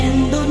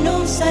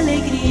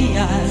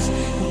estás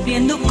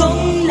cumpliendo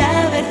con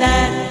la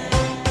verdad.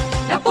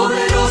 La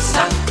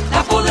Poderosa,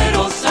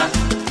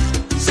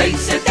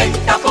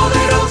 670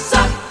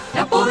 Poderosa,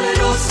 la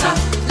Poderosa,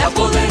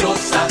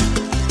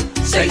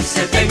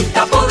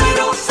 670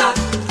 Poderosa.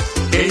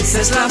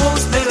 Esa es la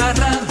voz de la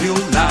radio,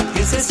 la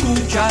que se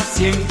escucha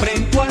siempre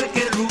en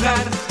cualquier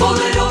lugar.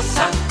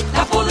 Poderosa,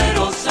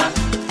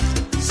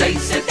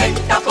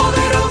 670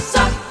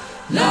 Poderosa,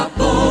 la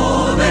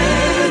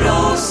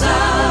Poderosa.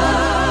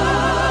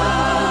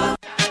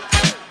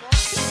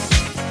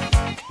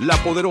 La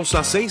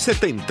Poderosa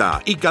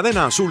 670 y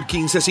Cadena Azul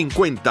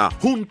 1550,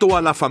 junto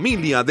a la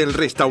familia del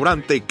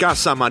restaurante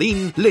Casa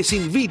Marín, les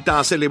invita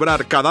a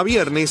celebrar cada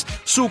viernes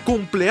su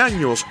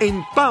cumpleaños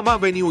en Palm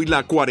Avenue y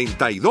la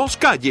 42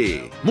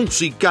 calle.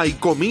 Música y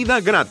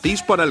comida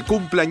gratis para el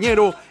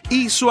cumpleañero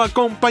y su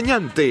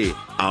acompañante.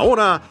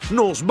 Ahora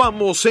nos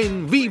vamos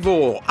en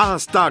vivo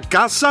hasta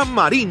Casa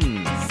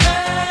Marín.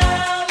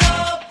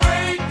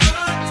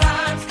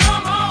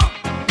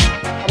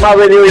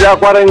 Avenue y la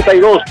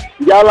 42.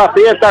 Ya la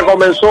fiesta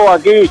comenzó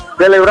aquí,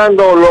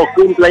 celebrando los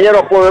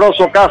cumpleaños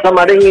poderosos Casa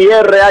Marín y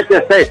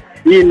RHC.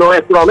 Y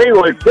nuestro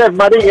amigo, el chef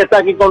Marín, está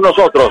aquí con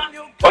nosotros.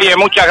 Oye,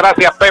 muchas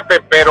gracias, Pepe,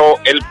 pero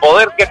el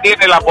poder que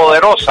tiene la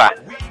Poderosa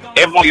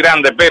es muy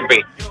grande,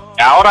 Pepe.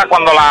 Ahora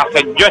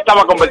yo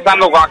estaba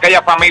conversando con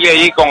aquella familia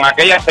allí, con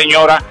aquella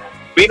señora,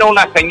 vino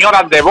una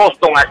señora de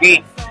Boston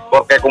aquí,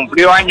 porque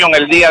cumplió años en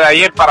el día de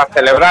ayer para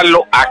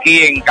celebrarlo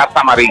aquí en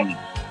Casa Marín.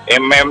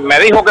 Me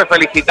dijo que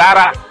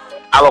felicitara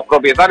a los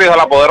propietarios de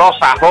la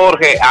Poderosa, a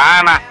Jorge, a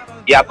Ana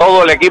y a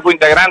todo el equipo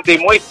integrante, y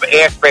muy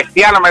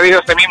especial, me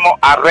dijo ese mismo,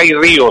 a Rey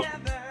Ríos,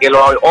 que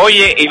lo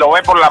oye y lo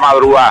ve por la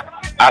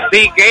madrugada.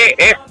 Así que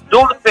es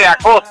Dulce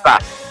Acosta,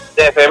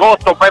 desde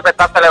Boston. Pepe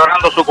está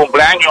celebrando su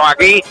cumpleaños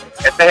aquí.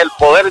 Este es el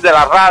poder de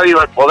la radio,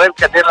 el poder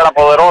que tiene la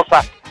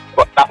Poderosa.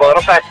 La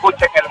Poderosa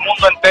escucha en el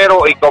mundo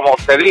entero y, como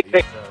se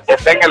dice,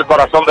 está en el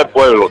corazón del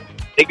pueblo.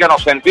 Así que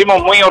nos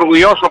sentimos muy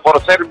orgullosos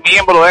por ser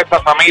miembros de esta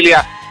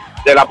familia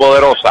de la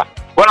Poderosa.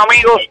 Bueno,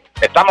 amigos,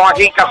 estamos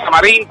aquí en Casa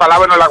Marín,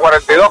 Palabra en la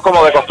 42,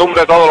 como de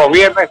costumbre todos los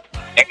viernes,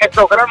 en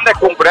estos grandes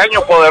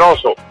cumpleaños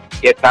poderosos.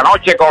 Y esta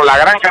noche con la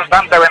gran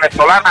cantante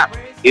venezolana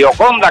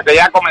Ioconda, que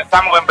ya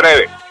comenzamos en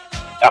breve.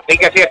 Así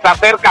que si está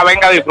cerca,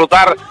 venga a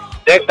disfrutar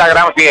de esta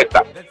gran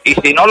fiesta. Y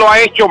si no lo ha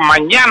hecho,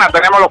 mañana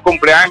tenemos los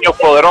cumpleaños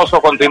poderosos,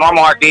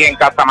 continuamos aquí en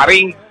Casa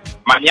Marín.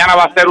 Mañana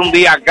va a ser un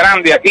día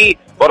grande aquí,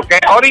 porque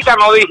ahorita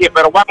no dije,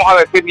 pero vamos a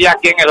decir ya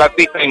quién es la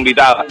artista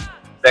invitada.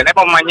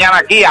 Tenemos mañana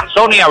aquí a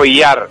Sonia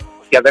Villar,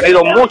 que ha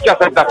tenido mucha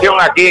aceptación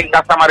aquí en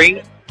Casa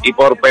Marín, y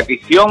por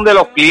petición de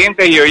los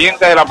clientes y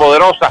oyentes de la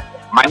Poderosa,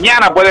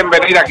 mañana pueden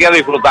venir aquí a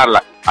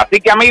disfrutarla.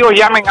 Así que, amigos,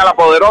 llamen a la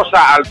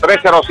Poderosa al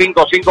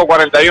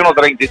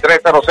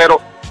 305-541-3300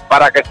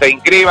 para que se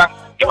inscriban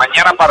y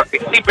mañana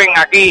participen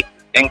aquí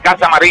en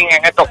Casa Marín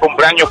en estos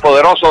cumpleaños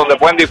poderosos, donde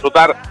pueden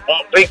disfrutar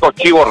un rico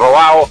chivo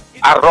robado,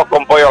 arroz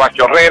con pollo a la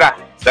chorrera.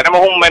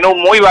 Tenemos un menú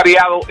muy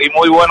variado y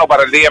muy bueno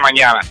para el día de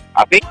mañana.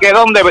 Así que,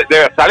 ¿dónde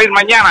debe salir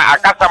mañana? A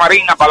Casa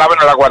Marín, a Palabra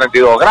en la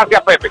 42.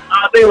 Gracias, Pepe.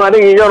 A ti,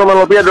 Marín, y yo no me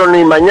lo pierdo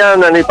ni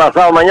mañana ni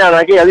pasado mañana,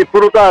 aquí a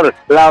disfrutar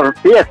la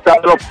fiesta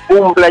de los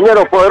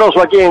cumpleañeros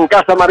poderosos aquí en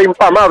Casa Marín,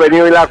 Palm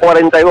Avenue y la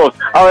 42.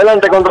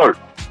 Adelante, control.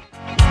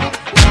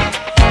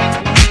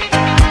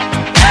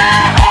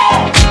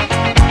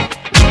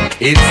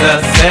 It's a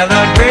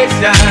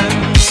celebration.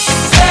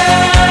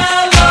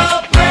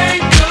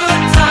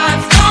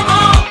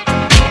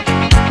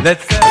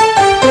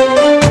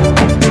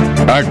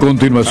 A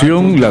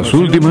continuación, las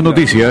últimas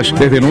noticias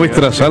desde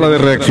nuestra sala de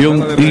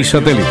reacción y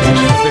satélites.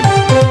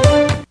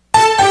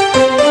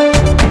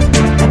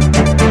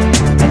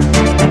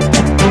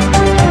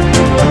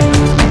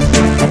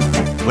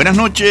 Buenas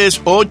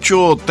noches,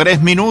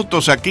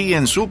 8:03 aquí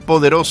en su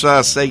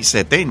Poderosa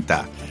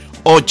 670.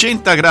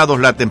 80 grados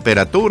la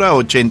temperatura,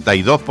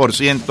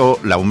 82%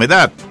 la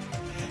humedad.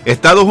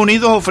 Estados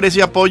Unidos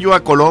ofrece apoyo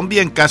a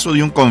Colombia en caso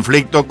de un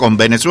conflicto con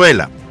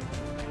Venezuela.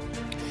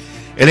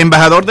 El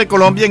embajador de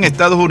Colombia en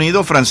Estados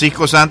Unidos,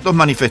 Francisco Santos,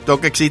 manifestó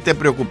que existe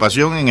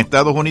preocupación en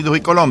Estados Unidos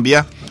y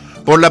Colombia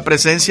por la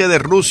presencia de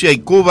Rusia y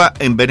Cuba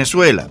en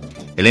Venezuela.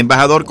 El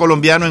embajador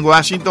colombiano en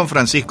Washington,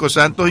 Francisco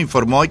Santos,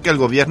 informó hoy que el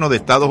gobierno de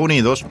Estados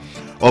Unidos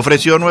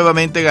ofreció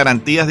nuevamente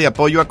garantías de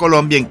apoyo a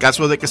Colombia en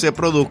caso de que se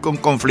produzca un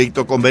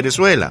conflicto con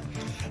Venezuela.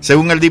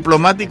 Según el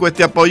diplomático,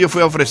 este apoyo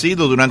fue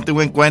ofrecido durante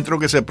un encuentro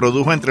que se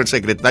produjo entre el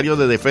secretario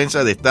de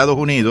Defensa de Estados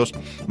Unidos,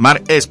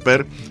 Mark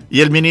Esper, y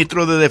el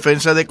ministro de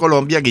Defensa de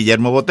Colombia,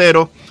 Guillermo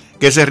Botero,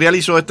 que se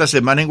realizó esta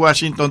semana en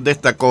Washington,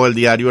 destacó el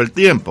diario El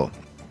Tiempo.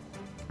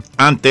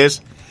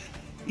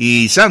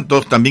 Y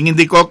Santos también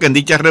indicó que en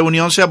dicha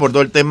reunión se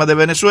abordó el tema de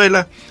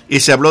Venezuela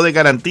y se habló de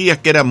garantías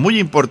que eran muy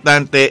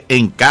importantes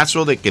en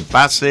caso de que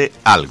pase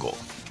algo.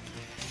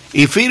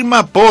 Y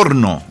firma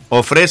porno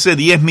ofrece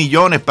 10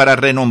 millones para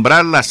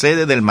renombrar la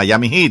sede del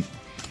Miami Heat.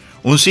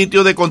 Un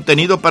sitio de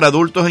contenido para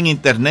adultos en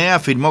internet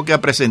afirmó que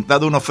ha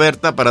presentado una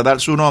oferta para dar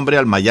su nombre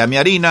al Miami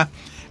Arena,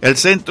 el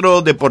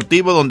centro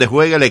deportivo donde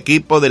juega el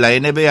equipo de la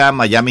NBA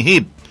Miami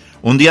Heat.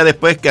 un día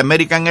después que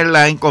American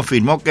Airlines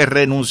confirmó que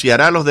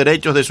renunciará a los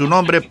derechos de su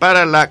nombre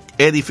para la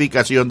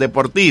edificación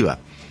deportiva.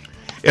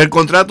 El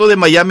contrato de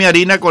Miami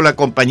Arena con la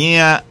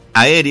compañía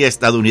aérea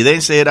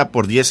estadounidense era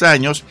por 10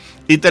 años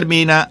y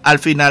termina al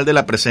final de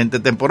la presente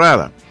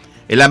temporada.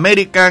 El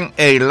American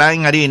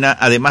Airlines Arena,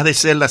 además de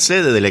ser la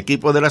sede del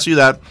equipo de la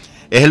ciudad,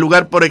 es el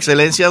lugar por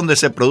excelencia donde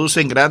se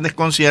producen grandes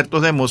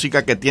conciertos de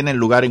música que tienen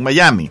lugar en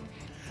Miami.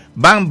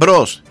 Band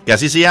Bros, que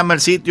así se llama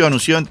el sitio,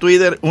 anunció en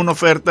Twitter una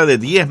oferta de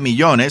 10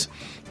 millones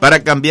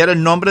para cambiar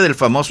el nombre del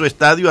famoso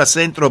estadio a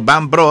Centro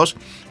Band Bros,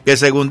 que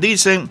según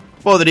dicen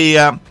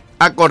podría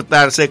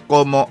acortarse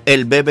como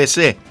el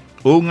BBC,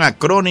 un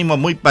acrónimo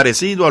muy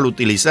parecido al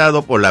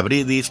utilizado por la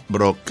British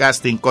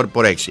Broadcasting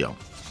Corporation.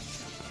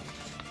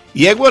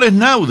 Y Edward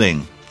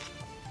Snowden: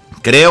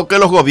 creo que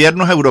los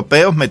gobiernos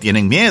europeos me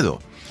tienen miedo.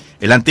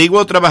 El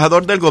antiguo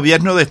trabajador del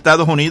gobierno de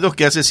Estados Unidos,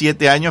 que hace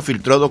 7 años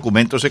filtró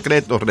documentos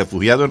secretos,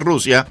 refugiado en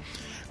Rusia,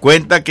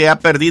 cuenta que ha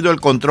perdido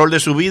el control de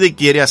su vida y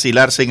quiere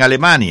asilarse en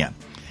Alemania.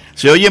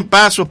 Se oyen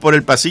pasos por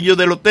el pasillo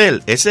del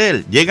hotel. ¿Es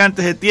él? ¿Llega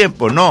antes de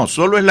tiempo? No,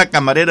 solo es la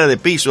camarera de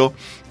piso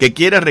que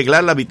quiere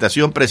arreglar la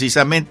habitación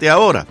precisamente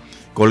ahora.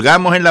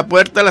 Colgamos en la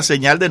puerta la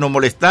señal de no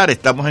molestar.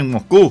 Estamos en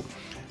Moscú.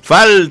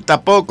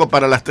 Falta poco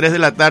para las 3 de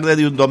la tarde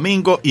de un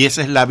domingo y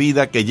esa es la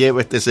vida que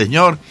lleva este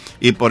señor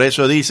y por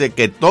eso dice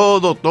que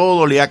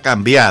todo le ha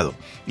cambiado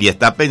y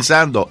está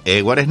pensando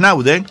Edward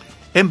Snowden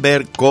en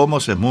ver cómo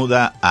se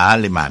muda a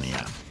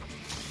Alemania.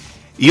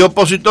 Y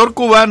opositor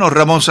cubano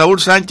Ramón Saúl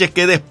Sánchez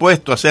queda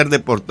expuesto a ser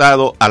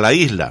deportado a la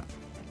isla.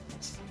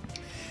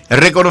 El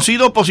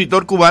reconocido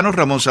opositor cubano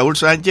Ramón Saúl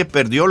Sánchez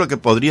perdió lo que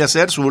podría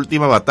ser su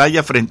última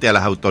batalla frente a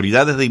las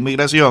autoridades de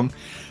inmigración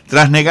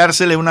tras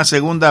negársele una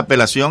segunda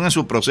apelación en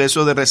su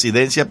proceso de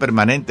residencia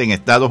permanente en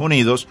Estados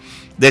Unidos,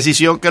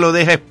 decisión que lo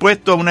deja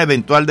expuesto a una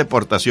eventual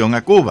deportación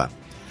a Cuba.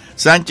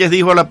 Sánchez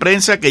dijo a la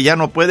prensa que ya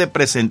no puede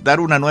presentar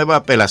una nueva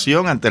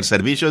apelación ante el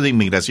Servicio de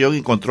Inmigración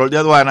y Control de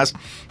Aduanas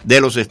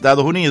de los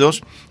Estados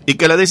Unidos y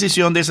que la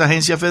decisión de esa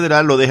agencia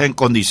federal lo deja en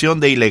condición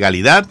de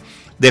ilegalidad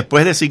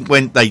después de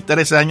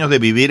 53 años de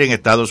vivir en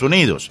Estados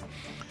Unidos.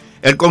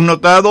 El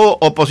connotado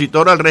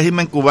opositor al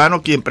régimen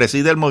cubano, quien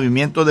preside el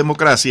movimiento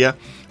Democracia,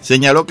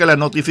 señaló que la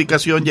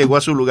notificación llegó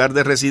a su lugar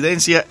de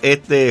residencia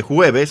este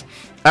jueves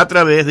a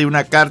través de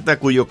una carta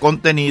cuyo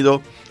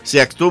contenido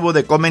se abstuvo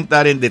de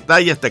comentar en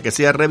detalle hasta que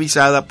sea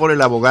revisada por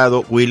el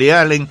abogado Willie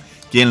Allen,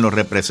 quien lo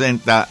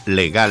representa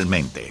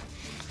legalmente.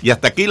 Y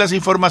hasta aquí las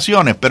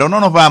informaciones, pero no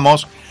nos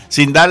vamos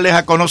sin darles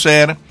a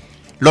conocer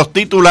los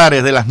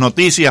titulares de las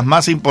noticias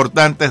más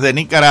importantes de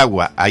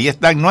Nicaragua. Ahí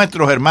están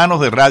nuestros hermanos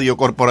de Radio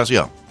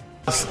Corporación.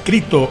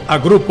 Adscrito a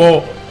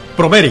Grupo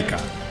Promérica,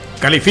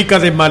 califica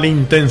de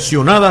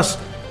malintencionadas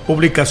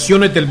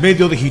publicaciones del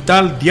medio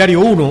digital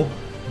Diario 1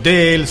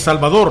 de El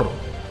Salvador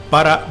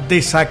para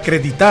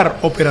desacreditar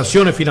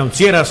operaciones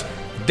financieras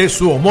de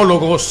su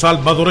homólogo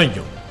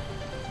salvadoreño.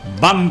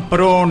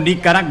 Banpro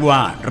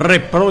Nicaragua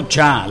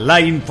reprocha la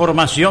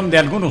información de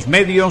algunos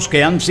medios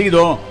que han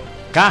sido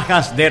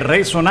cajas de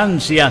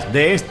resonancias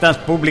de estas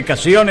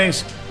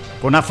publicaciones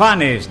con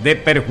afanes de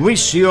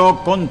perjuicio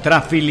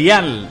contra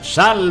filial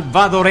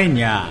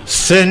salvadoreña.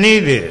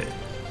 CENIDE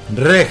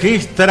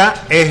registra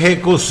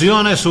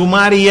ejecuciones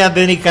sumarias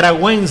de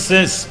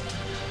nicaragüenses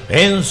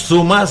en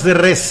su más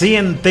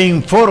reciente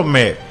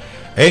informe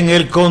en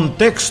el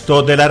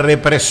contexto de la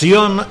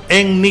represión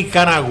en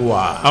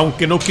Nicaragua.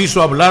 Aunque no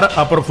quiso hablar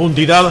a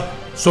profundidad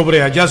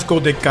sobre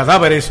hallazgos de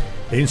cadáveres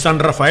en San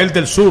Rafael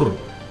del Sur,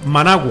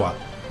 Managua,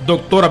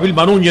 doctora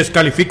Vilma Núñez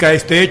califica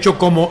este hecho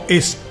como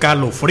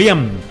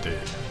escalofriante.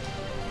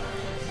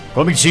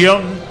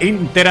 Comisión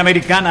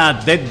Interamericana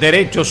de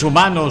Derechos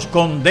Humanos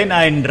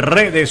condena en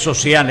redes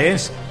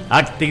sociales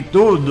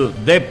actitud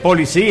de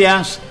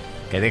policías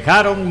que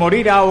dejaron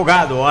morir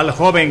ahogado al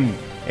joven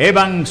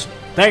Evans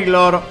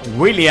Taylor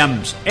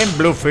Williams en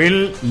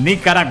Bluefield,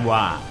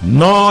 Nicaragua.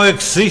 No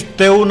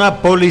existe una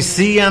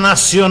policía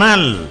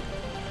nacional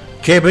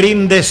que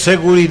brinde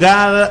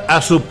seguridad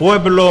a su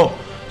pueblo,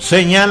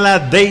 señala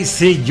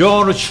Daisy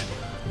George,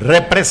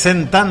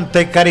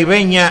 representante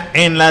caribeña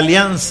en la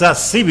Alianza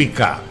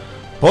Cívica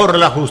por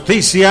la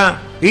Justicia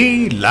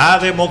y la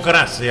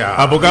Democracia.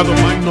 Abogado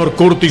Minor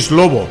Curtis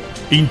Lobo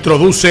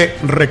introduce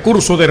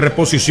recurso de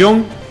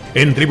reposición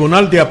en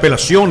Tribunal de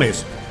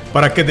Apelaciones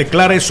para que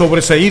declare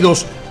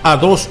sobreseídos a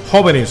 2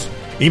 jóvenes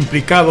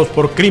implicados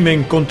por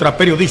crimen contra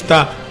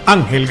periodista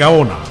Ángel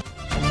Gaona.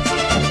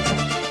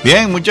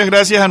 Bien, muchas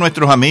gracias a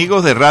nuestros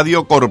amigos de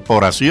Radio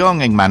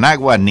Corporación en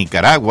Managua,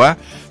 Nicaragua,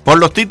 por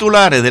los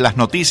titulares de las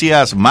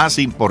noticias más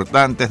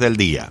importantes del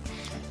día.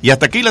 Y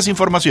hasta aquí las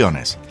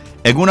informaciones.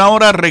 En una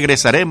hora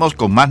regresaremos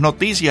con más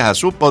noticias a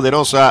su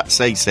Poderosa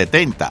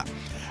 670.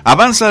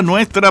 Avanza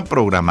nuestra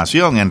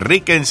programación.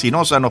 Enrique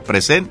Encinosa nos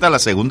presenta la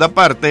segunda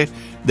parte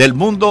del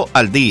Mundo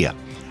al Día.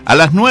 A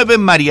las 9,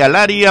 María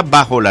Laria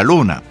Bajo la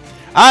Luna.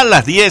 A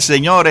las 10,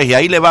 señores, y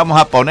ahí le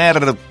vamos a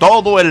poner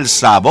todo el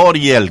sabor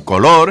y el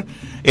color.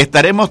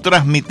 Estaremos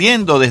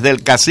transmitiendo desde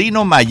el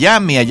Casino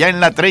Miami, allá en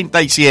la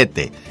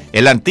 37,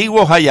 el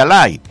antiguo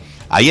Hayalay.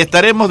 Ahí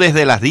estaremos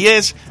desde las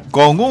 10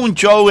 con un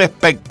show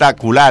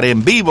espectacular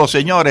en vivo,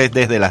 señores,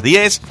 desde las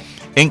 10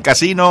 en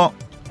Casino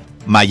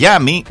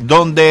Miami,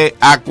 donde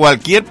a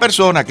cualquier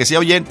persona que sea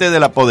oyente de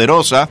La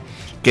Poderosa,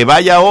 que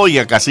vaya hoy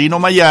a Casino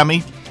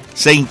Miami,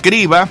 se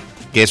inscriba,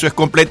 que eso es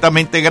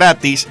completamente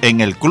gratis, en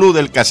el club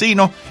del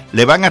casino,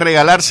 le van a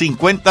regalar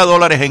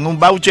 $50 en un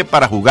voucher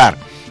para jugar.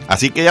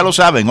 Así que ya lo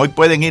saben, hoy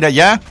pueden ir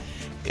allá,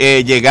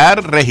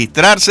 llegar,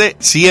 registrarse,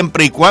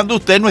 siempre y cuando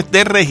usted no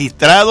esté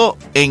registrado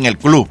en el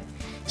club.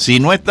 Si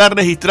no está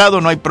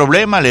registrado no hay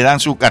problema, le dan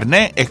su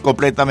carnet, es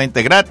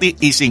completamente gratis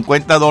y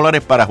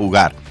 $50 para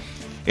jugar.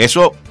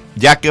 Eso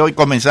ya que hoy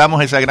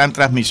comenzamos esa gran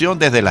transmisión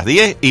desde las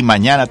 10 y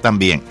mañana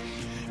también.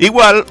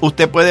 Igual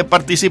usted puede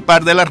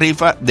participar de la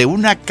rifa de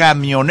una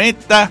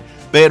camioneta,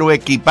 pero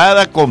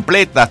equipada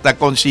completa, hasta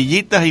con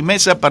sillitas y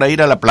mesas para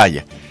ir a la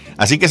playa.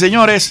 Así que,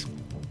 señores,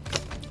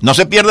 no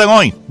se pierdan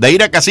hoy de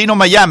ir a Casino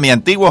Miami,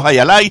 Antiguo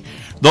Hialeah,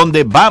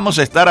 donde vamos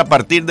a estar a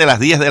partir de las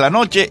 10 de la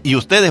noche y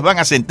ustedes van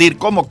a sentir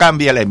cómo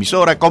cambia la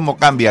emisora, cómo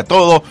cambia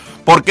todo,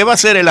 porque va a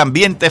ser el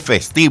ambiente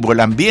festivo,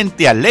 el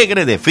ambiente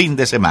alegre de fin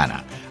de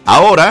semana.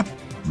 Ahora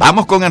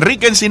vamos con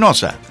Enrique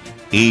Encinosa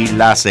y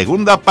la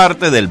segunda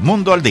parte del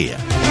Mundo al Día.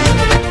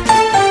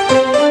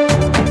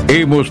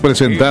 Hemos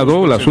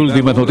presentado las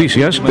últimas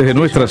noticias desde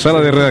nuestra sala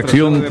de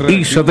redacción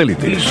y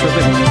satélites.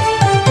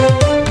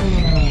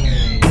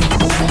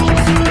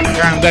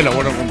 Candela,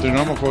 bueno,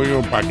 continuamos con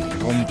Igor Paklin.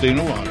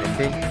 Continúa,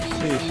 campeón.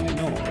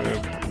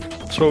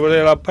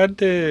 Sobre la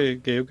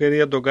parte que yo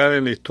quería tocar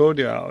en la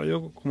historia,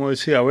 yo, como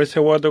decía, a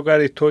veces voy a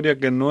tocar historia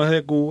que no es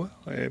de Cuba,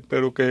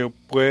 pero que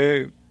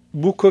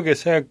busco que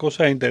sean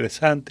cosas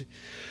interesantes,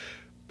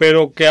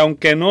 pero que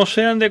aunque no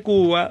sean de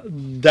Cuba,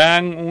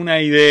 dan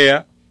una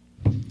idea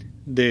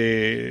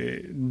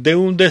de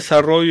un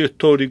desarrollo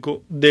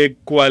histórico de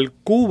cual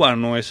Cuba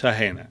no es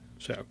ajena.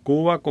 O sea,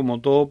 Cuba, como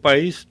todo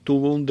país,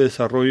 tuvo un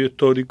desarrollo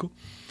histórico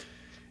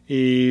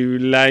y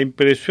la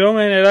impresión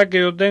general que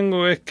yo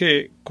tengo es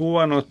que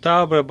Cuba no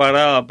estaba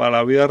preparada para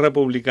la vida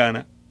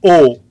republicana,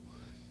 o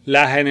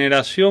la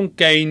generación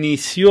que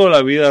inició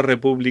la vida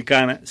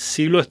republicana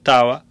sí lo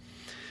estaba,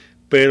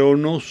 pero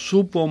no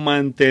supo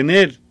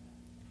mantener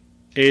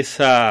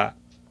esa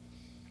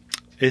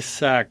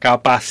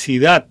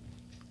capacidad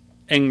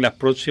en las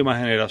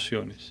próximas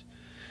generaciones.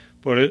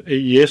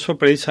 Y eso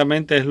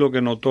precisamente es lo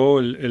que notó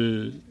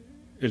el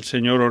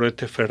señor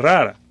Oreste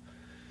Ferrara.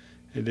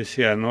 Él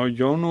decía, no,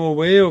 yo no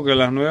veo que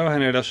las nuevas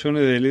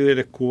generaciones de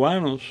líderes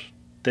cubanos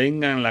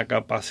tengan la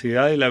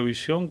capacidad y la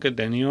visión que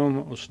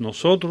teníamos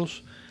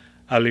nosotros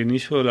al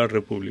inicio de la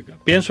República.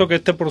 Pienso que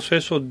este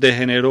proceso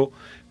degeneró.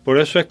 Por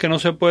eso es que no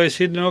se puede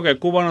decir que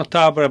Cuba no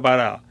estaba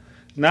preparada.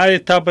 Nadie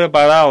estaba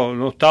preparado.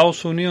 Los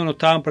Estados Unidos no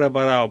estaban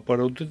preparados.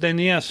 Pero tú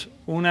tenías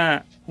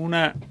una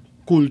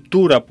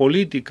cultura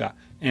política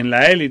en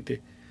la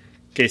élite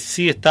que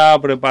sí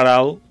estaba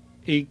preparado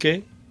y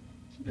que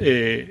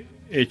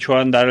echó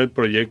a andar el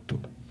proyecto.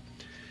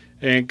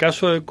 En el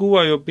caso de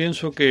Cuba, yo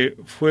pienso que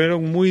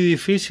fueron muy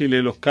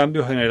difíciles los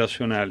cambios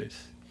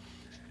generacionales.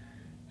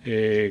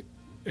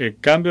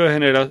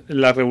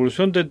 La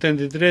revolución del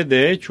 33,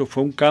 de hecho,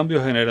 fue un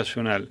cambio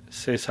generacional.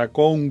 Se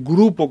sacó un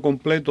grupo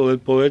completo del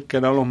poder, que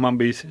eran los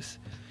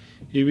mambises,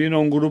 y vino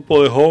un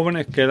grupo de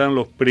jóvenes que eran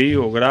los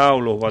Prío,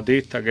 Grau, los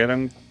Batistas, que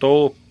eran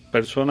todos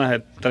personas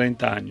de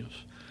 30 años.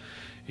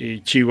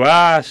 Y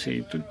Chivas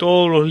y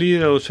todos los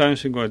líderes de los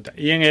años 50.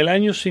 Y en el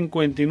año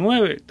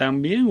 59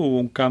 también hubo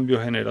un cambio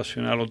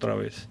generacional otra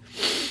vez.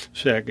 O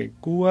sea que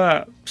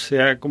Cuba se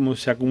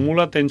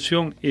acumula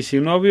tensión, y si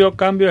no ha habido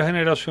cambios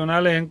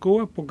generacionales en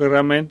Cuba es porque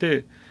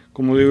realmente,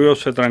 como digo yo,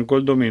 se trancó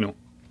el dominó.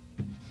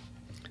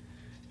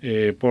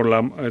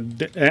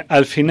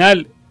 Al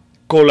final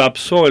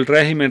colapsó el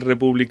régimen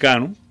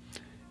republicano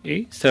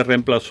y se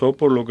reemplazó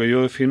por lo que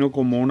yo defino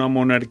como una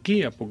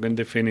monarquía, porque en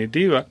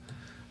definitiva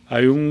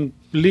hay un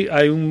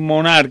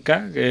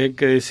monarca que es el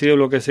que decide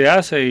lo que se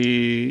hace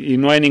y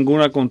no hay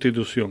ninguna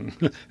constitución.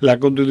 La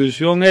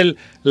constitución él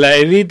la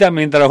edita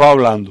mientras va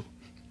hablando.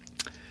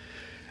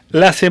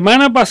 La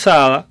semana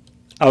pasada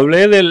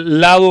hablé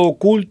del lado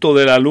oculto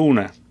de la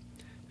luna,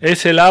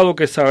 ese lado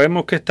que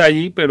sabemos que está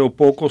allí pero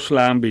pocos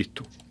la han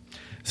visto.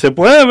 Se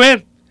puede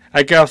ver,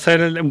 hay que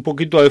hacer un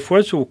poquito de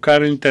esfuerzo,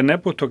 buscar en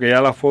internet, puesto que ya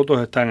las fotos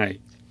están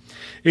ahí.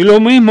 Y lo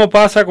mismo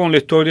pasa con la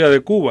historia de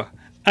Cuba.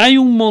 Hay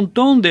un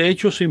montón de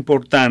hechos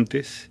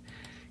importantes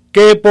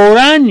que por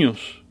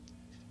años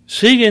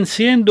siguen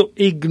siendo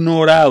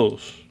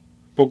ignorados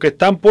porque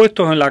están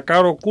puestos en la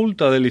cara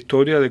oculta de la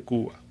historia de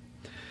Cuba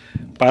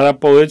para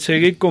poder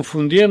seguir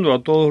confundiendo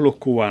a todos los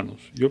cubanos.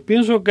 Yo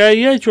pienso que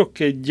hay hechos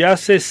que ya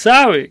se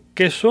sabe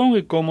qué son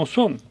y cómo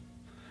son.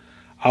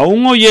 A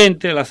un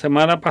oyente la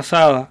semana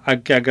pasada,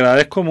 al que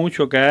agradezco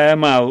mucho que haya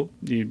llamado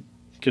y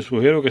que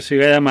sugiero que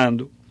siga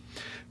llamando,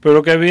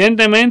 pero que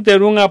evidentemente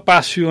era un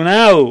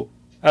apasionado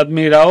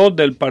admirador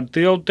del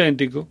Partido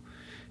Auténtico,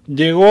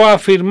 llegó a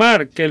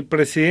afirmar que el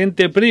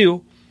presidente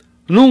Prío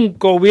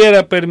nunca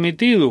hubiera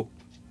permitido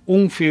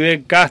un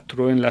Fidel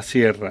Castro en la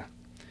sierra.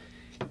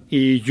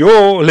 Y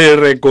yo le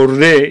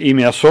recordé, y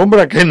me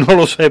asombra que no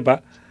lo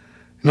sepa,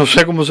 no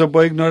sé cómo se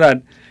puede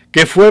ignorar,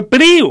 que fue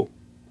Prío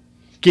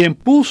quien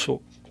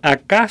puso a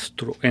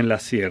Castro en la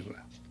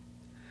sierra.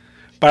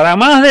 Para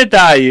más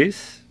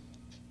detalles,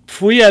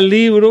 fui al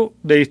libro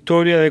de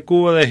Historia de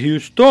Cuba de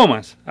Hugh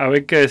Thomas, a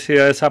ver qué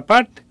decía de esa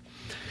parte.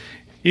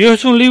 Y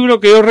es un libro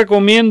que yo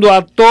recomiendo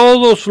a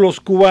todos los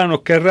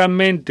cubanos que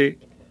realmente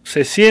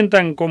se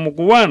sientan como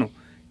cubanos,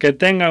 que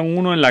tengan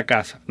uno en la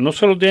casa. No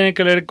se lo tienen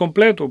que leer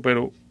completo,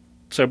 pero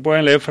se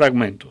pueden leer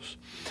fragmentos.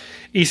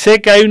 Y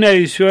sé que hay una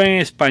edición en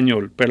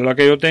español, pero la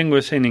que yo tengo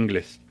es en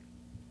inglés,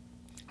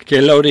 que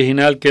es la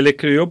original que él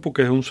escribió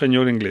porque es un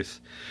señor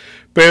inglés.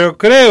 Pero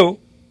creo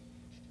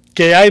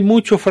que hay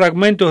muchos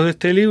fragmentos de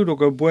este libro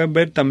que pueden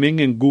ver también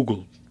en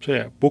Google. O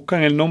sea,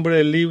 buscan el nombre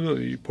del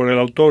libro y por el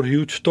autor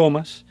Hugh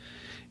Thomas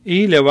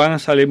y le van a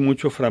salir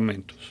muchos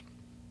fragmentos.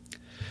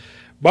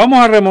 Vamos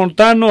a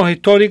remontarnos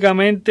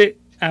históricamente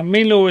a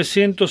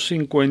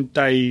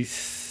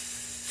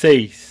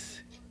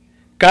 1956.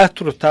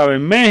 Castro estaba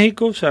en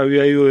México, se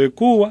había ido de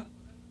Cuba,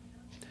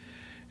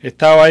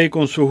 estaba ahí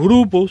con sus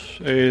grupos,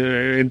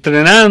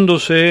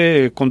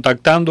 entrenándose,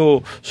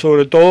 contactando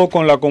sobre todo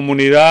con la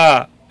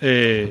comunidad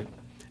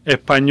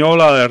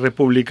española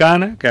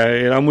republicana, que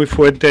era muy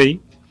fuerte ahí,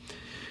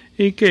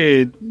 y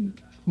que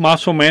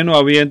más o menos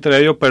había entre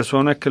ellos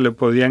personas que le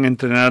podían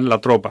entrenar la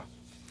tropa.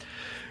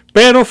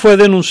 Pero fue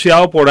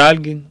denunciado por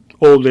alguien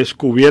o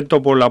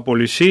descubierto por la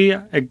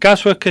policía. El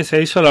caso es que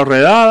se hizo la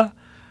redada,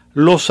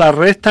 los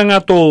arrestan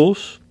a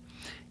todos,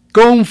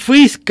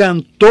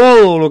 confiscan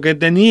todo lo que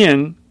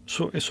tenían,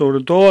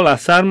 sobre todo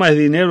las armas y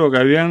dinero que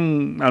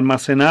habían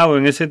almacenado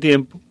en ese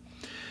tiempo,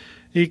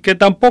 y que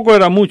tampoco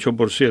era mucho,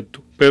 por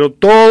cierto, pero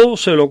todo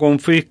se lo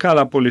confisca a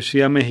la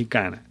policía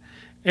mexicana.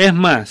 Es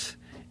más,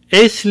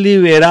 es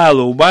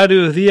liberado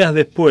varios días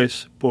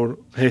después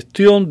por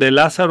gestión de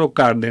Lázaro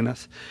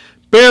Cárdenas,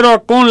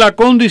 pero con la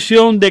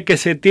condición de que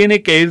se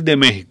tiene que ir de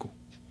México.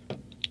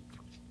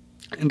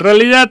 En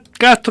realidad,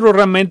 Castro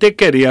realmente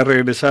quería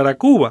regresar a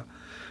Cuba,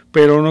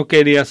 pero no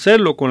quería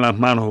hacerlo con las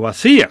manos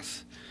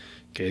vacías.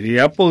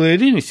 Quería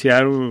poder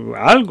iniciar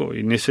algo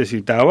y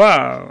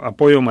necesitaba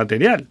apoyo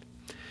material.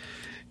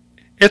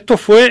 Esto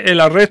fue el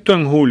arresto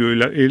en julio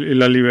y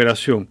la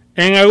liberación.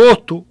 En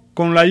agosto,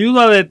 con la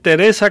ayuda de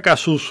Teresa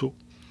Casuso,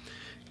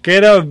 que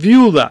era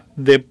viuda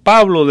de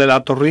Pablo de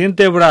la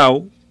Torriente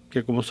Bravo,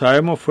 que como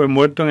sabemos fue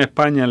muerto en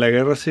España en la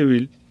Guerra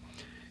Civil,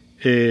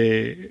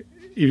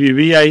 y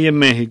vivía ahí en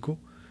México.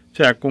 O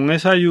sea, con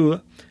esa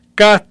ayuda,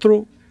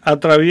 Castro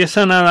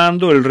atraviesa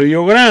nadando el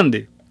Río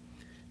Grande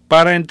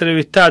para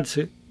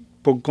entrevistarse,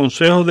 por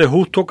consejos de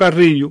Justo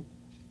Carrillo,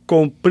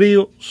 con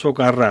Prío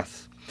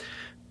Socarrás.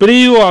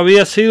 Prío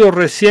había sido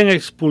recién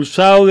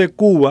expulsado de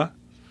Cuba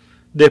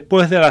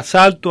después del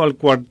asalto al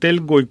cuartel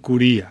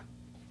Goicuría.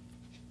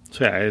 O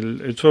sea,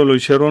 eso lo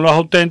hicieron los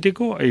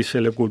auténticos y se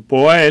le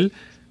culpó a él.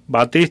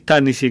 Batista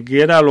ni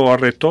siquiera lo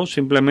arrestó,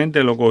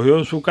 simplemente lo cogió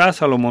en su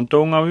casa, lo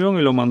montó en un avión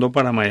y lo mandó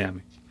para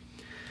Miami.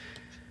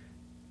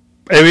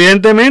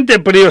 Evidentemente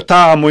Prío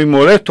estaba muy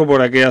molesto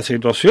por aquella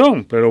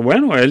situación, pero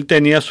bueno, él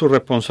tenía su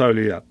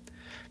responsabilidad.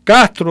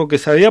 Castro, que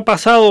se había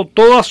pasado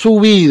toda su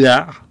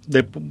vida,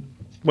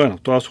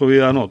 toda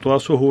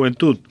su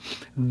juventud,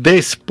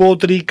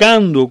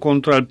 despotricando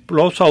contra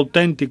los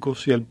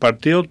auténticos y el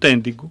partido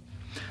auténtico,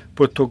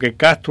 puesto que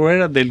Castro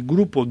era del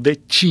grupo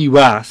de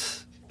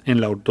Chivás en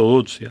la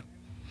ortodoxia,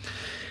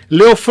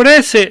 le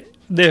ofrece,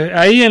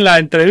 ahí en la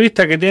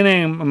entrevista que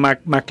tiene en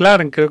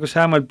McLaren, creo que se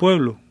llama El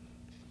Pueblo,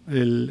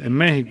 en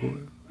México,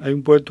 hay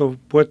un puesto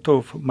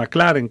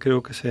McLaren,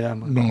 creo que se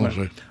llama. No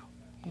sé.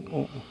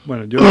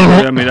 Bueno, yo lo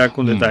voy a mirar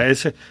con detalle.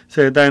 Ese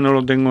detalle no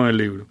lo tengo en el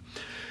libro.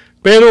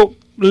 Pero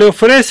le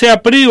ofrece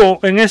a Prío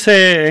en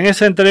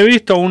esa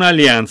entrevista una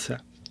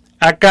alianza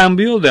a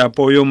cambio de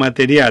apoyo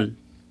material.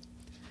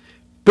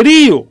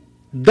 Prío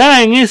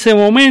da en ese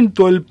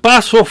momento el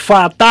paso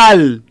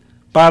fatal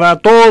para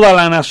toda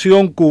la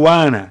nación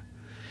cubana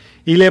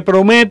y le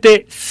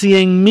promete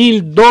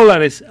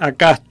 $100,000 a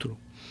Castro,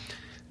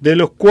 de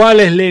los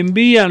cuales le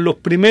envían los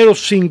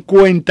primeros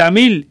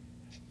 50,000,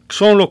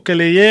 son los que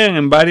le llegan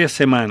en varias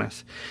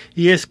semanas.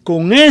 Y es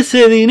con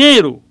ese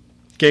dinero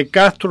que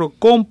Castro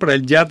compra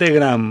el yate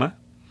Granma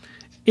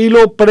y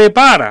lo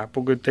prepara,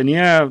 porque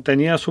tenía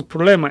sus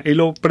problemas, y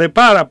lo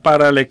prepara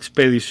para la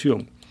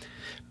expedición.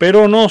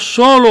 Pero no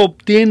solo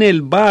obtiene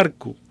el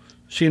barco,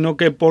 sino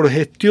que por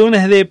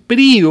gestiones de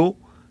Prío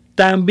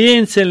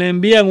también se le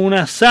envían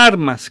unas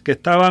armas que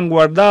estaban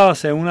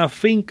guardadas en una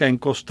finca en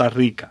Costa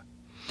Rica.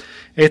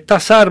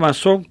 Estas armas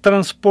son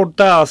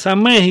transportadas a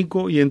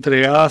México y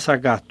entregadas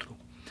a Castro.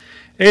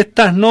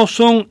 Estas no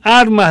son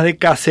armas de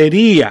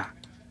cacería.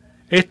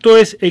 Esto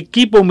es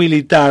equipo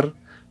militar,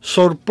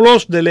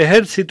 surplus del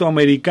ejército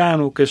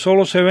americano, que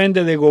solo se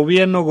vende de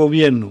gobierno a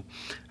gobierno.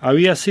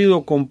 Había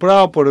sido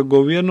comprado por el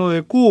gobierno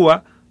de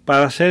Cuba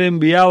para ser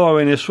enviado a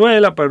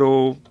Venezuela,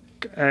 pero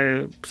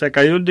se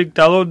cayó el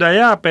dictador de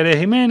allá, Pérez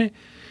Jiménez,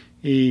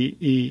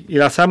 y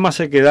las armas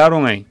se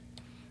quedaron ahí.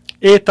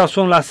 Estas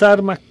son las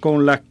armas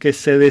con las que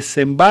se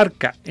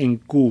desembarca en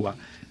Cuba.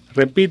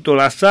 Repito,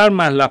 las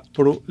armas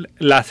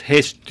las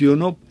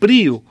gestionó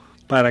Prío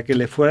para que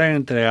le fueran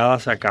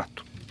entregadas a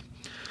Castro.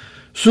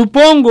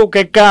 Supongo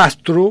que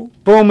Castro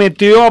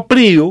prometió a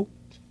Prío,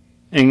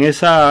 en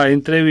esa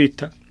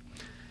entrevista,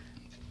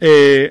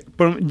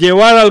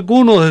 llevar a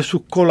algunos de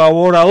sus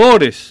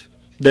colaboradores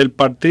del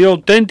Partido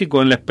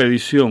Auténtico en la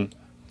expedición,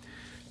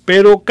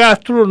 pero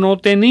Castro no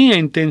tenía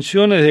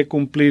intenciones de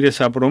cumplir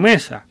esa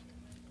promesa,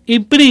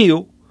 y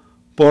Prío,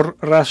 por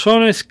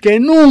razones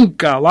que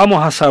nunca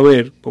vamos a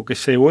saber, porque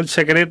se llevó el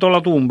secreto a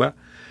la tumba,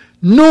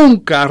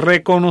 nunca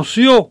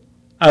reconoció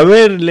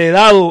haberle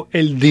dado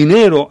el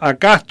dinero a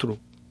Castro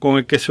con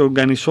el que se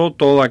organizó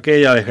toda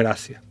aquella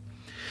desgracia.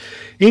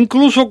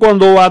 Incluso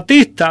cuando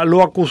Batista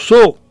lo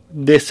acusó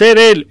de ser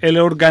él el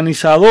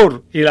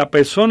organizador y la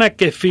persona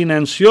que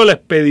financió la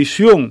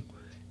expedición,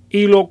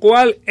 y lo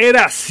cual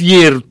era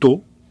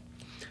cierto,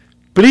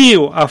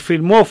 Prío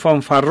afirmó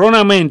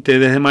fanfarronamente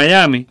desde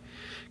Miami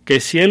que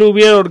si él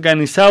hubiera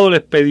organizado la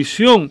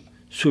expedición,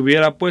 se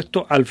hubiera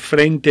puesto al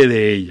frente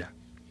de ella.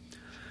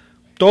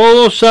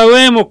 Todos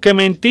sabemos que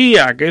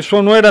mentía, que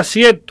eso no era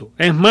cierto.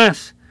 Es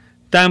más,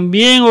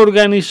 también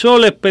organizó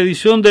la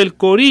expedición del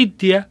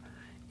Corintia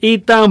y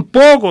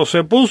tampoco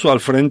se puso al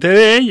frente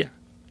de ella.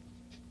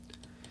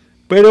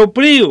 Pero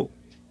Prío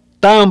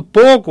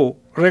tampoco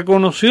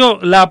reconoció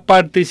la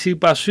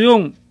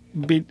participación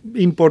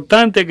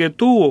importante que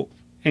tuvo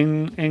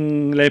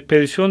en la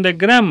expedición de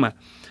Granma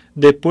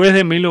después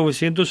de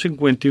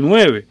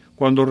 1959,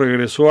 cuando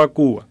regresó a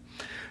Cuba,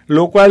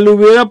 lo cual le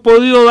hubiera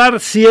podido dar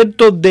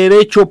cierto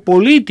derecho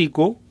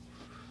político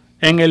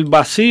en el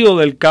vacío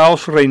del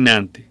caos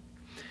reinante.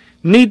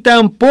 Ni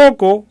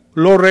tampoco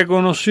lo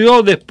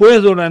reconoció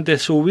después durante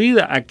su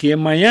vida aquí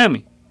en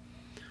Miami.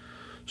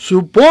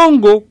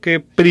 Supongo que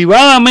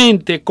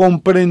privadamente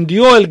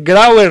comprendió el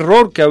grave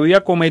error que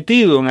había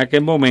cometido en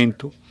aquel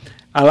momento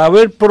al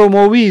haber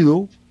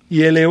promovido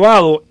y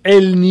elevado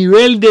el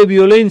nivel de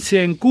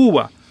violencia en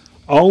Cuba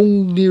a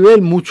un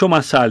nivel mucho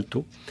más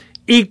alto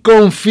y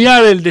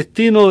confiar el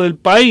destino del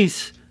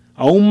país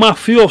a un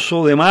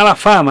mafioso de mala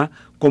fama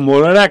como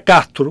lo era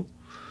Castro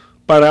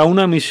para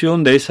una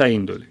misión de esa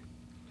índole.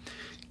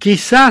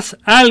 Quizás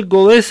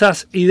algo de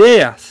esas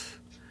ideas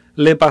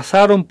le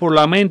pasaron por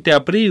la mente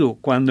a Prío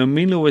cuando en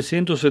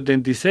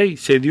 1976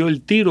 se dio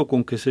el tiro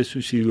con que se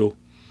suicidó,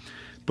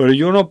 pero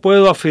yo no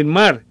puedo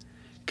afirmar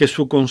que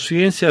su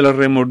conciencia le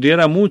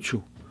remordiera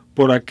mucho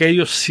por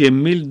aquellos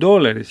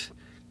 $100,000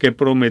 que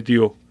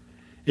prometió,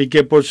 y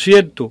que por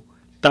cierto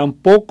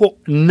tampoco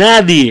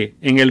nadie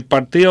en el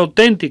Partido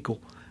Auténtico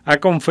ha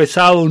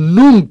confesado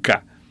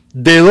nunca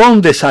de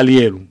dónde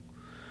salieron,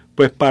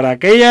 pues para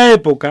aquella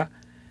época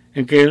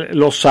en que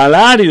los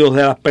salarios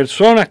de las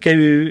personas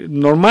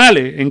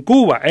normales en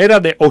Cuba era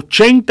de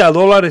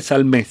 $80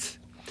 al mes,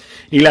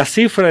 y la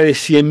cifra de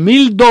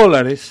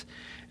 $100,000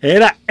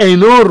 era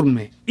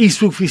enorme y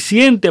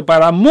suficiente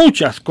para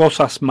muchas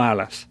cosas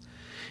malas.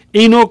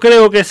 Y no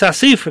creo que esa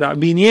cifra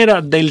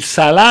viniera del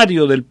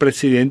salario del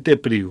presidente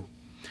Prío.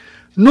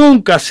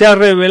 Nunca se ha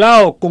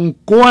revelado con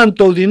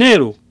cuánto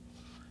dinero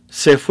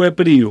se fue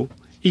Prío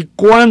y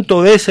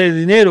cuánto de ese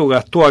dinero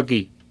gastó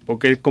aquí,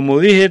 porque como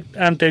dije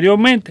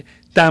anteriormente,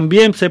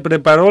 también se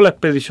preparó la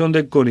expedición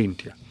del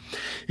Corintia.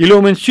 Y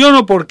lo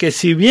menciono porque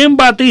si bien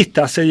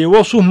Batista se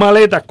llevó sus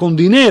maletas con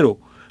dinero,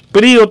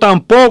 Prío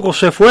tampoco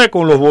se fue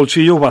con los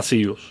bolsillos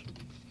vacíos.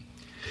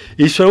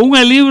 Y según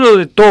el libro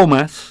de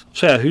Thomas, o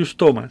sea, Hughes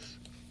Thomas,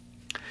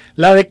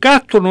 la de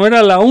Castro no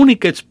era la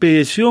única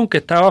expedición que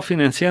estaba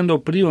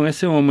financiando Prío en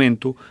ese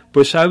momento,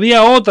 pues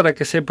había otra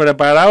que se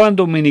preparaba en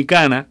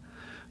Dominicana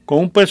con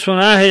un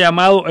personaje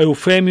llamado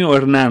Eufemio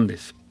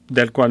Hernández,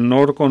 del cual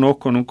no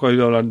conozco, nunca he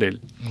oído hablar de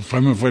él.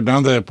 Eufemio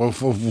Fernández después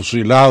fue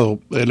fusilado.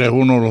 Él es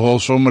uno de los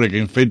dos hombres que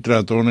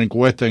infiltra toda una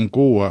encuesta en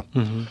Cuba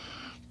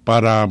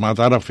para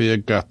matar a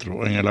Fidel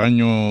Castro en el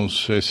año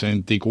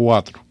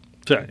 64.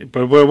 O sea,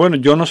 pues bueno,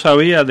 yo no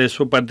sabía de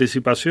su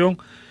participación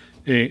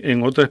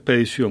en otra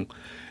expedición.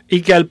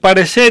 Y que al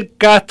parecer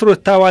Castro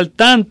estaba al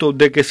tanto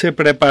de que se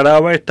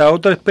preparaba esta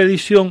otra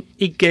expedición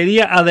y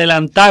quería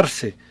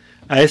adelantarse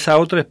a esa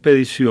otra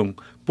expedición,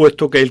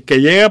 puesto que el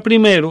que llega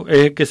primero es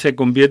el que se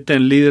convierte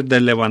en líder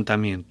del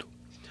levantamiento.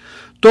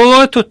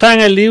 Todo esto está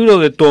en el libro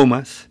de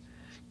Thomas,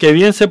 que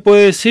bien se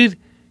puede decir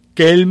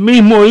que el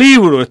mismo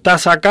libro está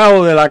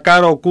sacado de la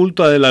cara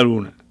oculta de la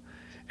luna.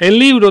 El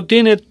libro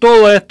tiene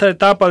toda esta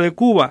etapa de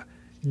Cuba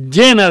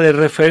llena de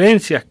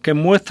referencias que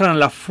muestran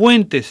las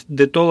fuentes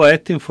de toda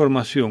esta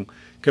información,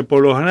 que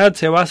por lo general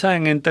se basan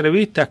en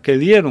entrevistas que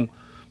dieron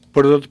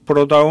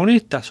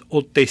protagonistas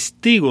o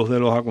testigos de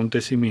los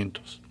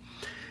acontecimientos.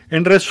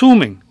 En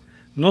resumen,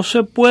 no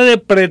se puede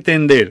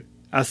pretender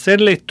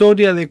hacer la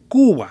historia de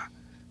Cuba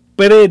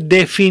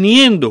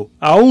predefiniendo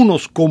a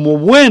unos como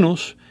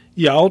buenos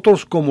y a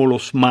otros como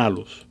los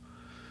malos.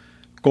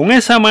 Con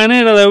esa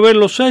manera de ver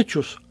los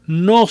hechos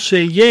no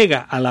se llega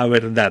a la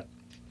verdad,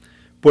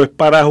 pues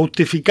para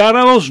justificar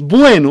a los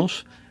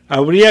buenos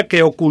habría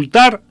que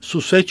ocultar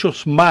sus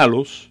hechos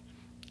malos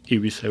y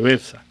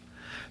viceversa.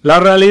 La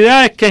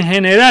realidad es que en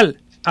general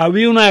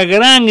había una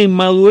gran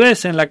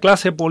inmadurez en la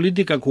clase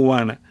política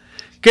cubana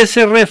que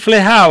se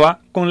reflejaba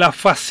con la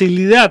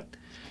facilidad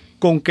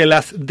con que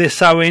las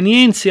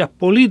desavenencias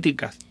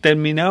políticas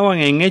terminaban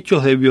en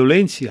hechos de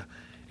violencia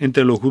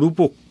entre los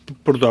grupos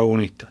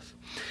protagonistas.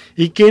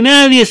 Y que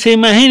nadie se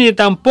imagine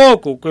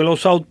tampoco que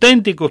los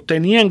auténticos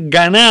tenían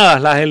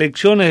ganadas las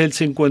elecciones del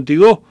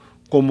 52,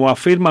 como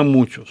afirman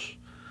muchos.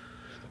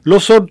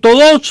 Los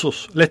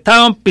ortodoxos le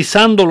estaban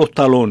pisando los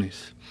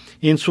talones,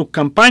 y en sus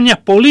campañas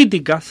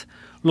políticas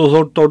los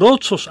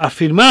ortodoxos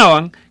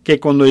afirmaban que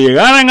cuando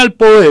llegaran al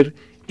poder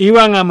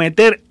iban a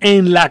meter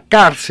en la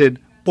cárcel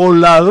por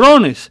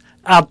ladrones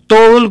a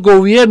todo el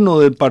gobierno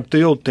del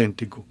partido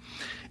auténtico.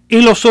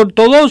 Y los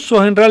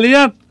ortodoxos en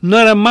realidad no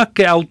eran más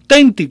que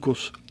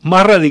auténticos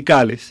más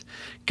radicales,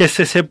 que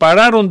se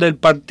separaron del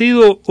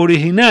partido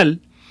original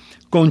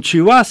con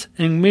Chivas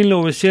en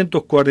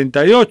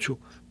 1948,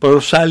 pero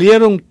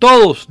salieron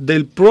todos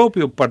del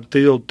propio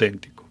partido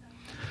auténtico.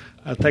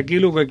 Hasta aquí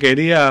lo que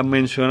quería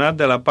mencionar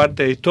de la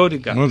parte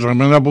histórica. No,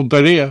 tremenda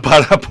puntería.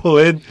 Para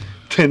poder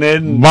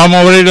tener... Vamos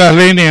a abrir las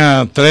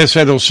líneas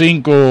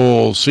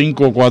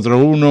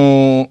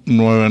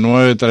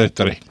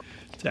 305-541-9933. O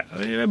sea,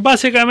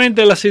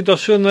 básicamente la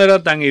situación no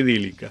era tan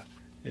idílica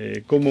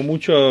como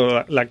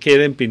muchos la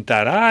quieren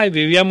pintar. Ay,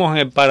 vivíamos en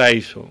el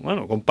paraíso.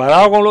 Bueno,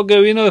 comparado con lo que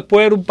vino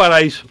después era un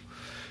paraíso.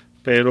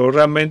 Pero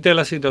realmente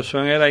la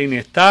situación era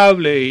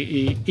inestable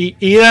y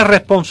era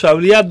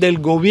responsabilidad del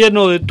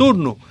gobierno de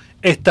turno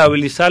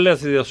estabilizar la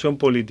situación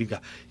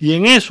política. Y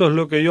en eso es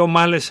lo que yo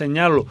más le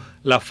señalo,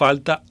 la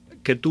falta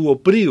que tuvo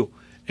Prío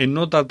en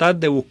no tratar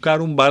de buscar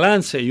un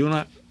balance y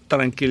una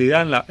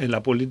tranquilidad en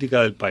la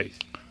política del país.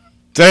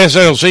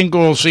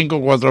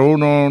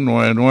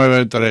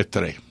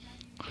 305-541-9933.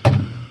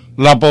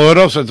 La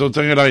Poderosa, esto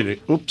está en el aire.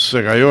 Ups,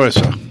 se cayó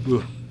esa.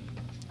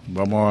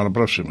 Vamos a la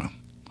próxima.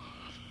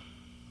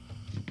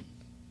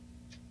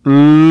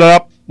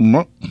 La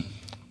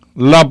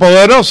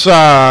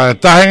Poderosa,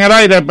 estás en el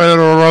aire,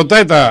 Pedro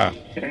Roteta.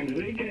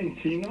 Enrique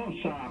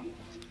Encinosa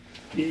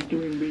y tu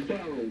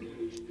invitado.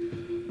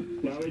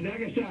 La verdad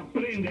que se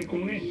aprende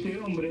con este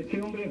hombre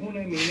es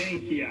una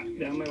eminencia.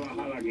 Déjame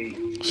bajar aquí.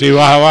 Sí,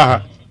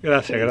 baja.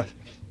 Gracias.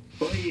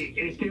 Oye,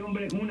 este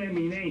hombre es una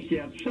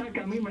eminencia. Tú sabes que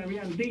a mí me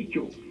habían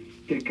dicho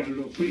que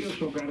Carlos Pío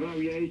Socarrá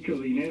había hecho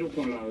dinero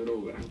con la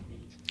droga.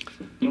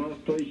 No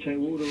estoy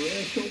seguro de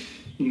eso,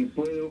 ni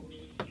puedo,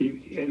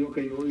 y es lo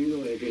que yo he oído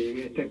desde que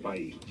llegué a este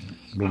país.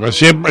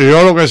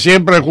 Yo lo que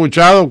siempre he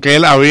escuchado que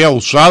él había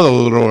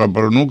usado droga,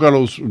 pero nunca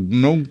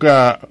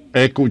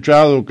he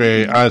escuchado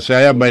que se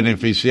haya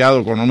beneficiado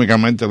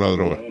económicamente la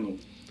droga. Bueno,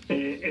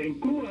 en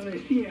Cuba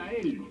decía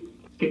él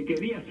que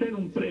quería ser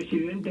un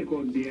presidente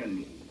cordial.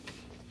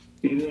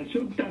 Y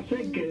resulta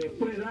ser que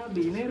después da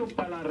dinero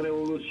para la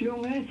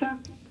revolución esa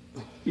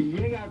y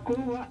llega a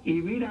Cuba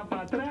y vira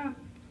para atrás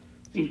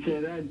y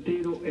se da el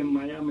tiro en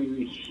Miami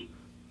Beach.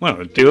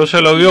 Bueno, el tiro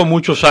se lo dio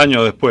muchos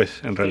años después,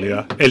 en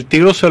realidad. El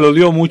tiro se lo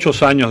dio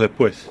muchos años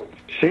después.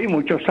 Sí,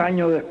 muchos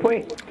años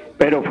después,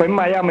 pero fue en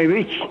Miami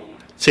Beach.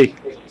 Sí.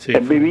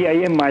 Él vivía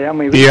ahí en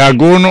Miami Beach. Y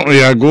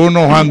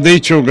algunos han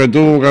dicho que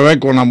tuvo que ver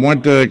con la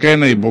muerte de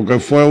Kennedy porque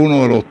fue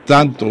uno de los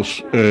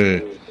tantos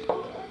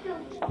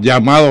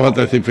llamados a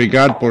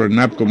testificar por el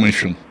Knapp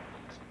Commission.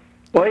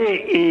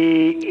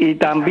 Oye, y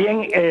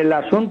también el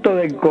asunto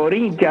del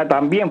Corinthians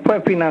también fue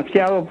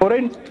financiado por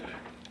él.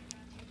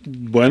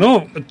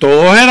 Bueno,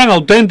 todos eran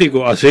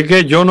auténticos, así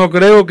que yo no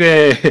creo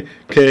que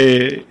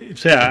o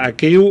sea,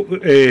 aquí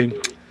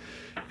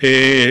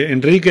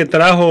Enrique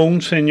trajo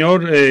un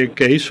señor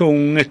que hizo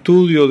un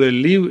estudio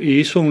del libro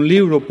y hizo un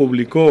libro,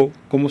 publicó.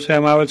 ¿Cómo se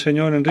llamaba el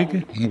señor,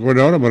 Enrique? No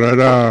recuerdo ahora, pero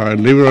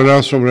el libro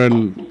era sobre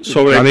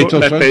la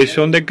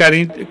expedición del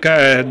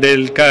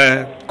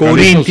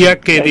Corintia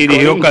que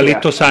dirigió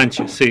Calixto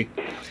Sánchez, sí.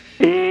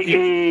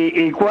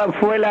 ¿Y cuál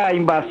fue la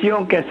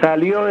invasión que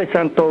salió de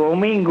Santo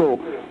Domingo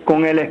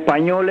con el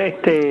español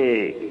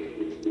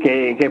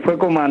que fue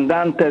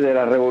comandante de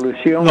la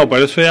revolución? No,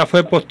 pero eso ya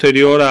fue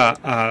posterior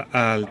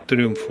al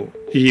triunfo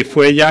y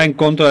fue ya en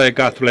contra de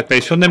Castro. La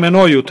expedición de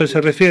Menoyo, ¿usted se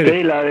refiere?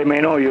 Sí, la de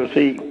Menoyo,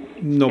 sí.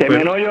 No, que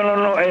Menoyo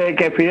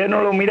que Fidel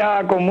no lo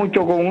miraba con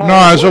ojo.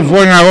 No, eso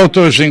fue en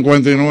agosto del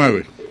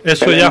 59.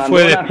 Eso ya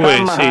fue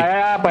después, sí.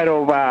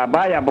 Pero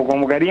vaya, pues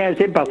como querían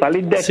decir, para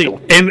salir de esto.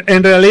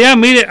 En realidad,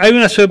 mire,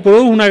 se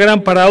produjo una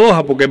gran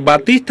paradoja, porque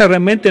Batista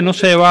realmente no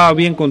se llevaba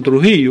bien con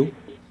Trujillo.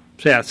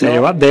 O sea, se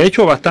llevaba, de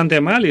hecho, bastante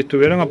mal, y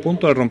estuvieron a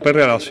punto de romper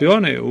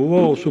relaciones.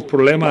 Hubo sus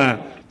problemas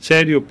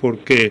serios,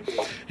 porque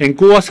en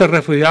Cuba se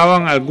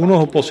refugiaban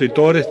algunos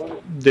opositores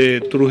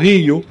de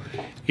Trujillo,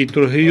 y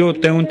Trujillo,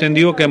 tengo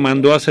entendido que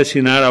mandó a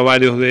asesinar a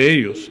varios de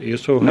ellos, y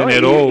eso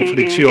generó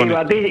fricciones.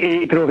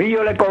 Y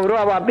Trujillo le cobró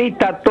a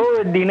Batista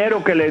todo el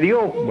dinero que le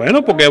dio.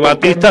 Bueno, porque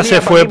Batista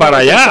se fue para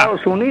allá.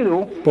 Estados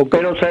Unidos,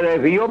 pero se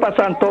desvió para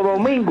Santo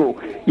Domingo,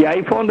 y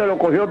ahí fue donde lo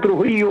cogió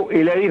Trujillo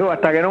y le dijo,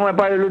 hasta que no me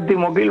pague el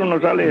último kilo no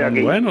sale de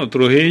aquí. Bueno,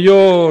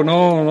 Trujillo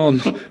no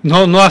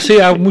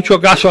hacía mucho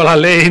caso a las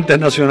leyes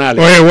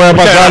internacionales. Oye, voy a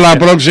pasar la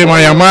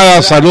próxima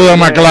llamada.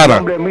 Salúdame a Clara.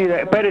 Hombre,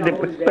 mire, espérate.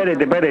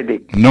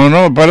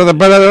 No, espérate.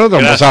 Vamos a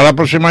pasar la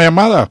próxima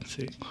llamada.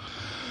 Sí.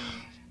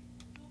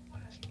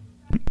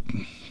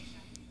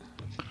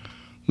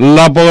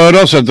 La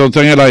Poderosa,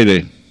 entonces en el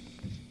aire.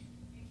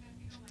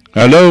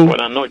 Hello.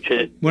 Buenas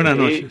noches. Buenas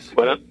noches.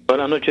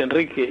 Buenas noches,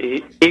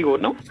 Enrique. Y Igor,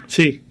 ¿no?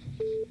 Sí.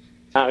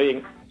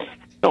 Bien.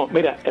 No,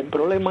 mira, el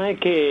problema es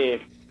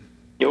que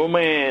yo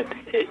me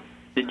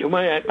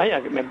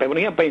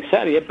ponía a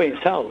pensar y he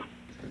pensado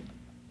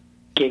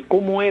que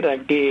cómo era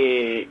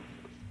que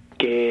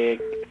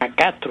a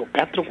Castro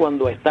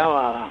cuando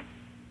estaba,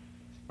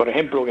 por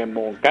ejemplo, en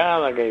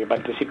Moncada, que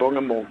participó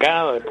en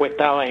Moncada, después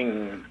estaba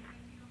en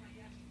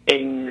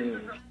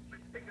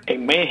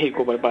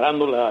México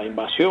preparando la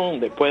invasión,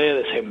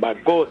 después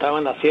desembarcó, estaba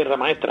en la Sierra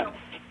Maestra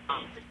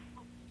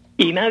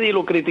y nadie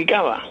lo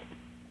criticaba.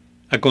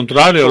 Al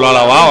contrario, lo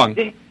alababan.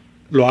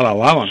 Lo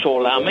alababan.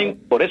 Solamente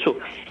por eso.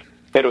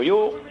 Pero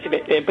yo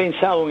he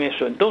pensado en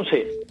eso.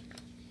 Entonces,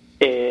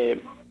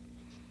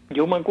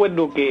 yo me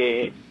acuerdo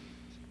que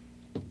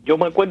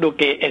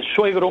el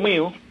suegro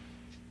mío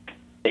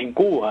en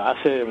Cuba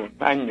hace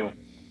años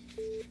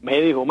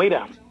me dijo,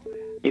 mira,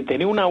 y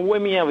tenía una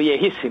huemia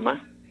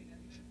viejísima,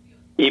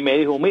 y me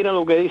dijo, mira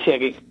lo que dice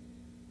aquí.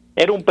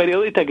 Era un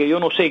periodista que yo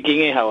no sé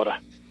quién es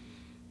ahora.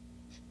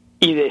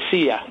 Y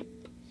decía,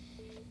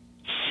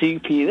 si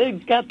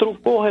Fidel Castro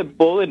coge el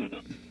poder,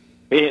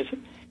 fíjese,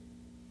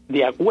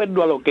 de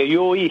acuerdo a lo que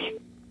yo oí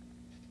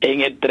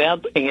en el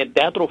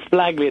teatro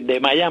Flagler de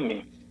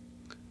Miami,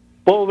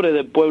 pobre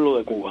del pueblo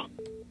de Cuba,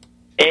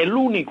 el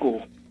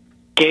único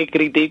que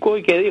criticó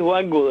y que dijo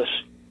algo de eso,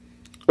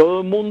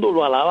 todo el mundo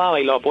lo alababa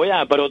y lo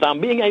apoyaba. Pero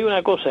también hay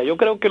una cosa, yo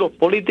creo que los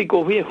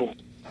políticos viejos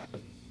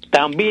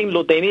también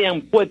lo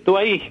tenían puesto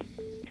ahí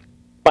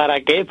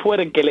para que él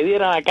fuera el que le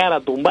diera la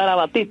cara, tumbar a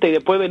Batista y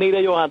después venir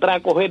ellos atrás a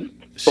coger,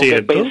 porque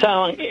 ¿cierto?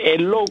 pensaban,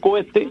 el loco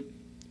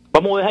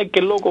vamos a dejar que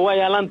el loco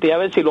vaya adelante y a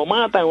ver si lo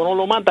matan o no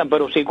lo matan,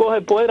 pero si coge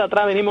el poder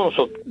atrás venimos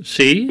nosotros.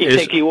 Sí, y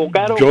se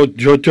equivocaron.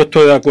 Yo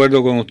estoy de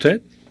acuerdo con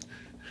usted.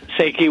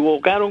 Se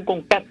equivocaron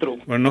con Castro.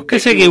 Bueno, no es que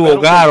se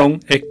equivocaron,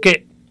 es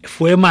que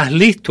fue más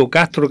listo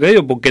Castro que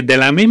ellos, porque de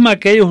la misma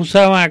que ellos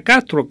usaban a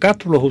Castro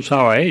los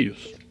usaba a ellos.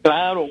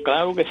 Claro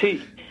que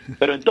sí.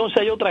 Pero entonces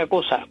hay otra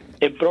cosa.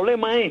 El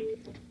problema es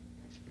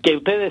que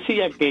usted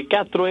decía que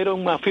Castro era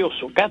un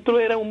mafioso. Castro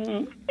era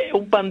un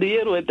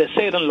pandillero de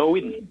tercera en los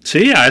Whitney.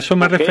 Sí, a eso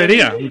me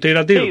refería, un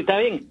tiratiro. Sí, está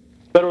bien.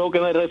 Pero lo que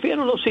me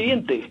refiero a lo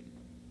siguiente,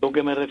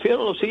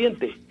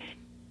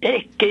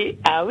 es que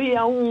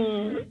había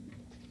un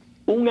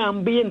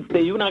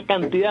ambiente y una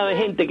cantidad de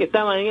gente que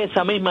estaban en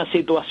esa misma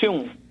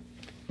situación.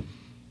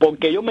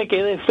 Porque yo me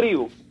quedé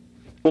frío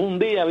un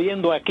día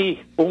viendo aquí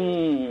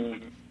un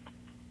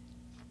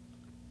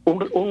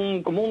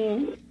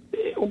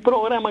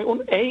programa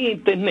en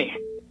internet.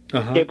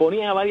 Ajá. Que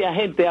ponía a varias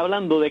gente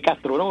hablando de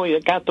Castro, ¿no? Y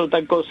de Castro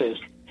tal cosa es.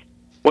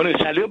 Bueno, y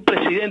salió el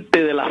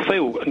presidente de la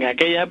FEU en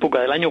aquella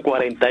época del año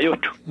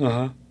 48.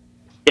 Ajá.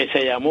 Que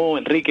se llamó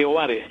Enrique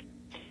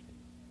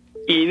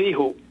y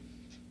dijo,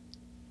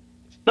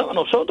 no,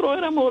 nosotros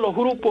éramos los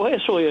grupos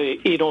esos,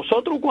 y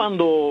nosotros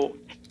cuando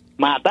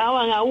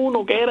mataban a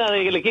uno que era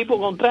del equipo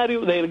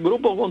contrario, del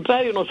grupo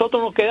contrario,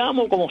 nosotros nos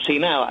quedamos como si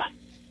nada.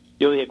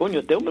 Yo dije, coño,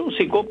 este hombre es un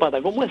psicópata,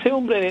 ¿cómo ese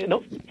hombre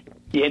no?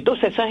 Y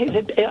entonces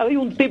había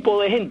un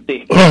tipo de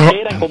gente que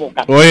era como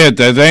Castro. Oye,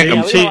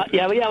 y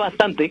había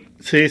bastante.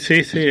 Sí.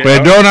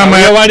 Perdóname,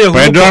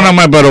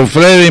 pero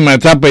Freddy me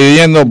está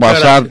pidiendo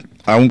pasar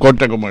a un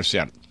corte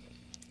comercial.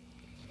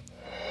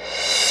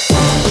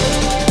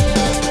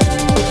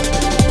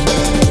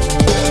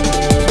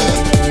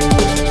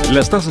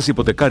 Las tasas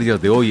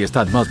hipotecarias de hoy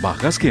están más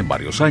bajas que en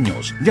varios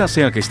años. Ya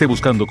sea que esté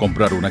buscando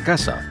comprar una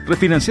casa,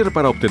 refinanciar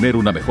para obtener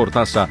una mejor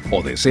tasa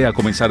o desea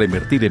comenzar a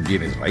invertir en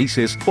bienes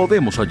raíces,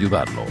 podemos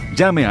ayudarlo.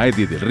 Llame a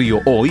Eddie del Río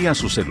hoy a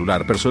su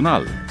celular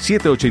personal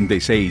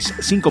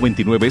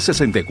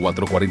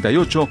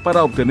 786-529-6448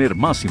 para obtener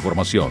más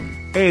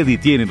información. Eddie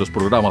tiene los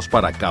programas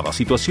para cada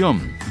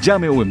situación.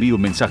 Llame o envíe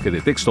un mensaje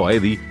de texto a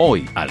Eddie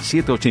hoy al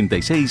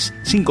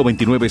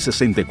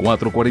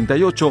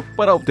 786-529-6448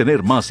 para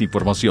obtener más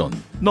información.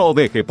 No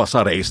deje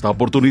pasar esta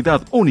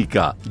oportunidad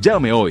única.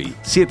 Llame hoy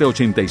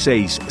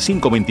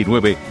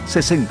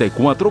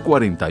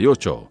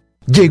 786-529-6448.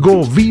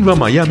 Llegó Viva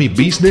Miami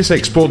Business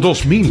Expo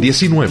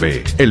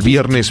 2019. El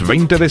viernes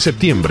 20 de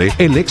septiembre,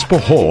 el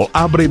Expo Hall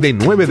abre de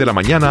 9 de la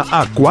mañana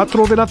a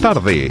 4 de la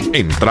tarde.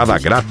 Entrada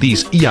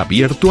gratis y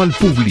abierto al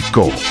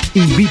público.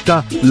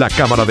 Invita la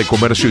Cámara de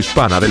Comercio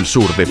Hispana del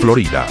Sur de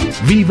Florida.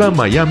 Viva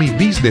Miami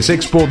Business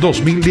Expo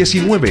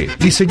 2019,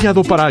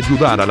 diseñado para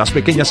ayudar a las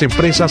pequeñas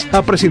empresas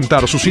a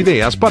presentar sus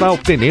ideas para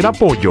obtener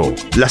apoyo.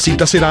 La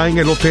cita será en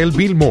el Hotel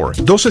Billmore,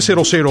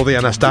 1200 de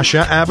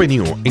Anastasia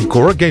Avenue, en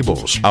Coral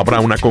Gables.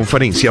 Habrá una conferencia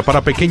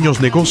para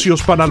pequeños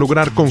negocios para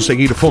lograr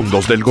conseguir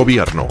fondos del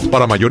gobierno.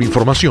 Para mayor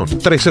información,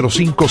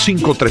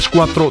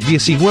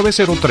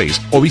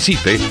 305-534-1903 o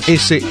visite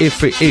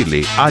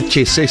sflhcc.com.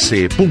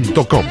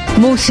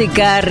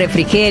 Música,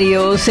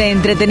 refrigerios,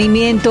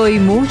 entretenimiento y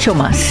mucho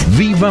más.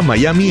 Viva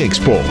Miami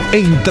Expo.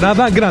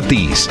 Entrada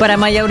gratis. Para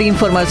mayor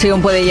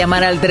información puede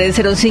llamar al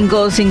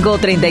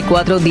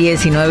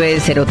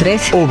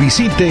 305-534-1903 o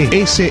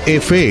visite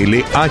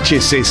sflhcc.com.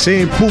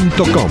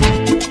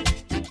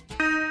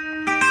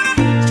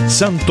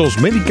 Santos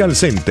Medical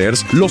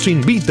Centers los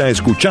invita a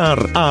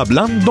escuchar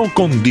Hablando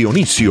con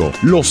Dionisio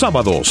los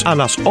sábados a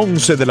las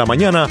 11 de la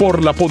mañana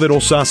por la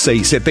Poderosa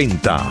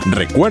 670.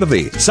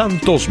 Recuerde,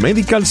 Santos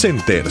Medical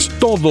Centers,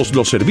 todos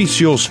los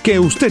servicios que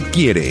usted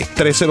quiere.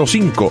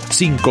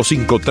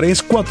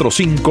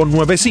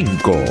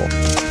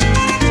 305-553-4595.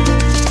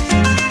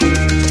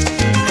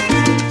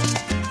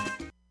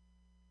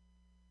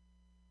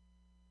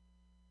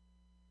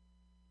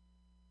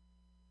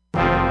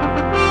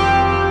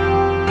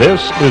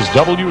 This is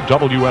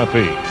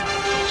WWFE,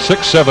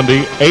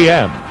 670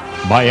 AM,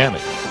 Miami.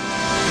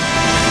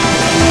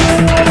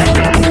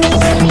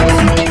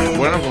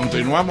 Bueno,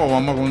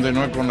 vamos a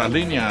continuar con las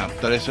líneas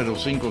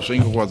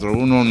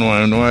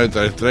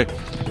 305-541-9933.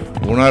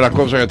 Una de las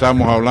cosas que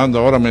estábamos hablando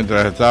ahora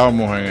mientras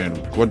estábamos en el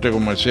corte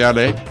comercial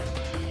es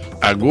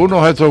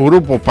algunos de estos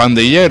grupos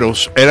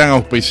pandilleros eran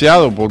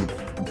auspiciados por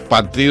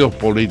partidos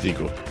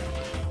políticos,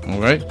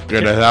 ¿okay?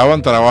 Que les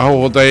daban trabajo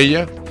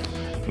botella,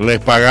 les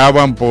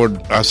pagaban por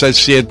hacer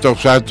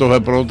ciertos actos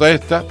de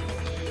protesta,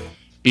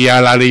 y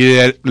a la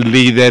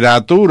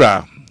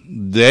lideratura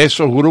de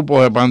esos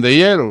grupos de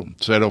pandilleros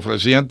se le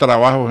ofrecían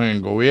trabajos en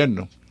el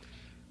gobierno.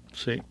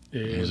 Sí,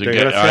 así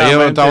que ahí es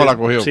donde estaba la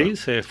cogida. Sí,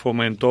 se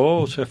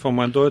fomentó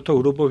estos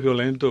grupos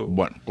violentos.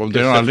 Bueno,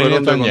 continúa, las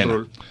líneas están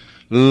llenas.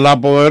 La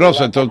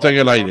Poderosa está usted en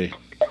el aire.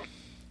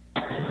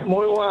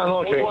 Muy buenas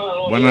noches.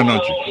 Buenas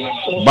noches.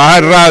 Baja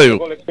el radio.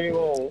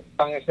 Colectivo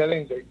tan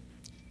excelente.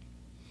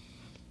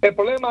 El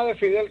problema de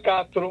Fidel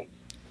Castro,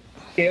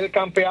 que él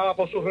campeaba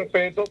por su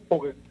respeto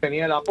porque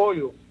tenía el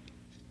apoyo,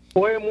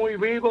 fue muy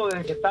vivo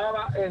desde que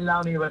estaba en la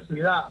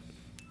universidad.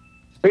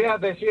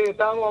 Fíjate, si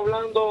estamos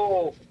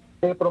hablando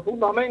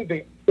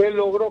profundamente, él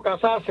logró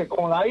casarse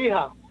con la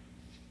hija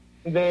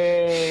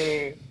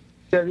de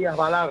Díaz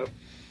Balar.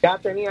 Ya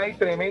tenía ahí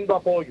tremendo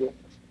apoyo.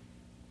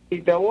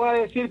 Y te voy a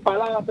decir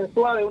palabras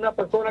textuales de una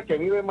persona que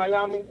vive en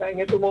Miami en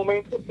estos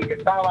momentos y que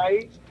estaba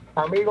ahí,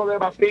 amigo de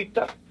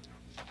Batista.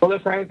 Toda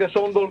esa gente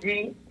son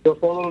Dolguín, yo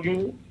soy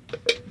Dolguín.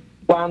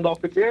 Cuando a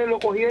Fidel lo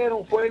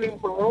cogieron, fue el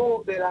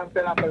imploró delante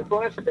de las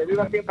personas que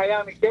vive aquí en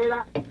Miami, que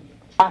era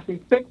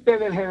asistente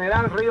del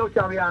general Río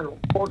Chaviano.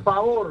 Por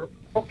favor,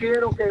 no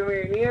quiero que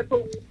mi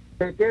nieto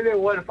se quede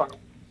huérfano.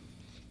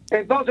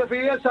 Entonces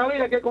Fidel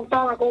sabía que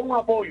contaba con un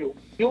apoyo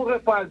y un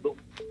respaldo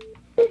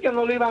y que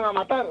no lo iban a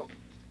matar,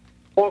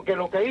 porque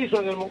lo que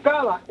hizo en el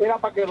Moncada era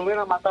para que lo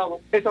hubieran matado.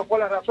 Esa fue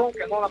la razón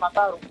que no la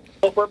mataron.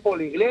 No fue por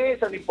la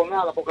iglesia ni por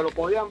nada, porque lo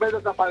podían ver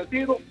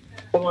desaparecido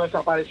como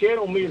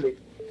desaparecieron miles.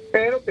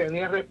 Pero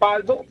tenía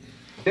respaldo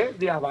de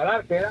Díaz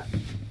Balar, que era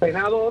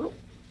senador,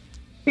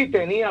 y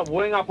tenía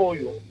buen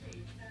apoyo.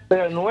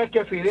 Pero no es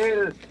que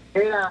Fidel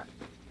era,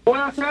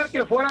 puede ser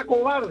que fuera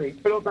cobarde,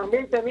 pero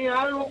también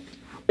tenía algo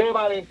de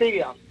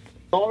valentía.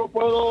 No lo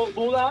puedo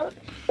dudar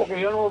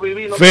porque yo no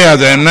viví. No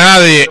Fíjate,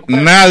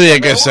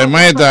 nadie que se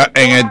meta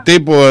en el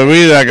tipo de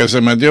vida que se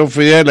metió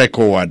Fidel es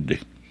cobarde.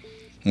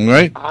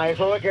 ¿Okay?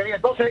 Eso es que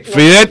entonces,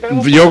 Fidel,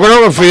 yo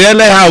creo que Fidel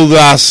es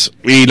audaz,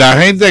 y la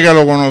gente que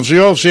lo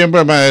conoció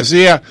siempre me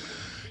decía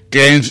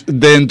que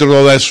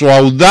dentro de su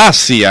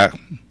audacia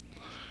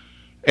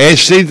él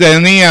sí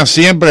tenía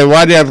siempre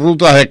varias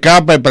rutas de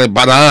escape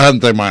preparadas de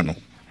antemano.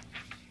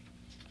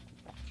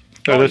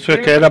 Pero eso es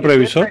que era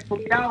previsor.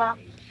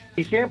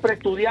 Y siempre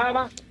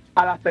estudiaba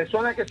a las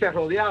personas que se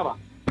rodeaba,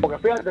 porque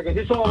fíjate que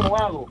si hizo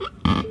abogado,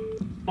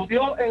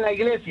 estudió en la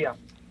iglesia.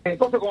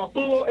 Entonces cuando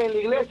estuvo en la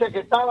iglesia que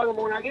estaba en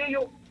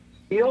Monaguillo,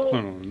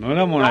 no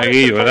era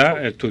monaguillo,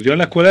 estudió en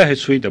la escuela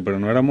jesuita, pero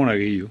no era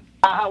monaguillo.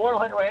 Ajá, bueno,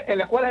 en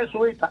la escuela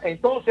jesuita.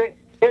 Entonces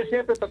él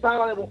siempre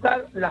trataba de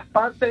buscar las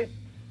partes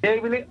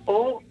débiles,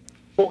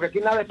 porque aquí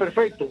nada es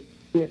perfecto.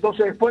 Y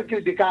entonces después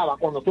criticaba.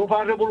 Cuando triunfa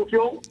la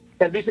revolución,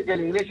 él dice que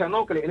la iglesia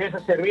no, que la iglesia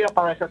servía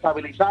para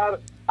desestabilizar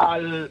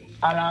al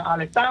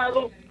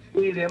Estado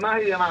y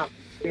demás y demás.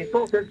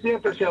 Entonces él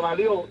siempre se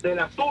valió de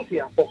la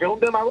astucia, porque es un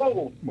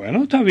demagogo.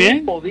 Bueno, está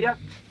bien,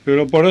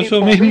 pero por eso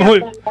mismo...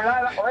 No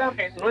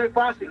es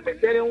fácil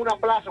meter en una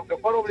plaza, aunque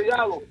fuera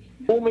obligado,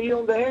 1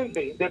 millón de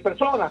gente, de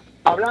personas,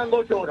 hablando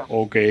 8 horas.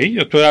 Ok,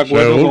 yo estoy de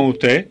acuerdo con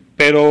usted,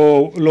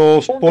 pero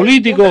los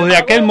políticos de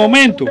aquel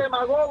momento...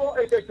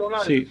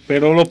 Sí,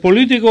 pero los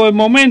políticos del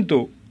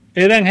momento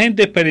eran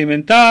gente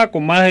experimentada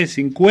con más de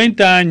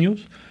 50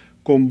 años,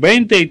 con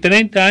 20 y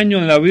 30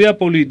 años en la vida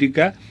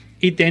política,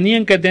 y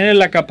tenían que tener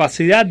la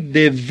capacidad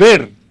de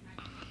ver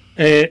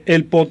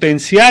el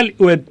potencial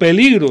o el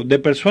peligro de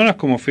personas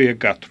como Fidel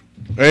Castro.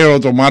 Ellos lo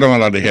tomaron a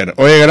la ligera.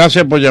 Oye,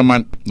 gracias por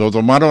llamar. Lo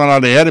tomaron a la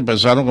ligera y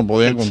pensaron que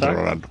podían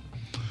controlarlo.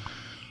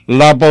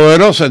 La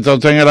Poderosa, ¿está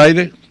usted en el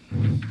aire?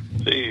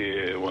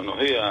 Sí, buenos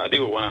días,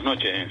 digo buenas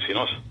noches,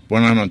 Encinosa.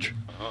 Buenas noches.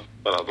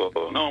 Para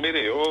todos. No,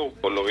 mire, yo,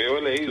 por lo que yo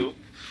he leído,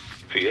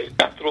 Fidel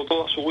Castro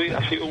toda su vida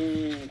ha sido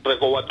un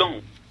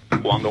recobardón.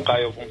 Cuando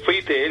cayó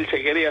Confite, él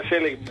se quería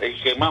hacer el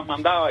que más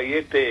mandaba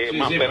y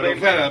más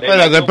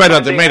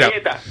Espérate, mira.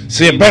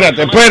 Sí,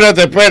 espérate.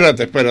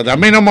 A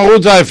mí no me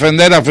gusta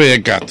defender a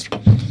Fidel Castro.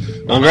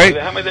 ¿Okay?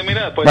 Déjame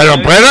terminar. Pero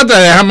espérate,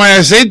 déjame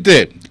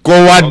decirte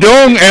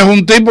Cobardón es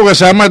un tipo que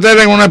se va a meter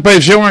en una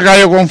expedición a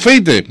Cayo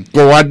Confite.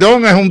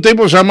 Cobardón es un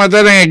tipo que se va a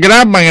meter en el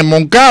Granma, en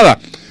Moncada.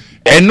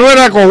 Él no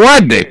era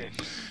cobarde.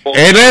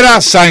 Él era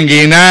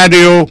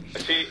sanguinario,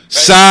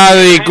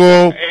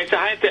 sádico.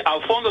 Esa gente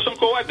al fondo son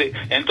cobardes.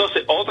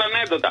 Entonces, otra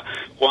anécdota,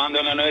 cuando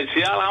en la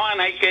Universidad de La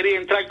Habana él quería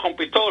entrar con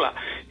pistola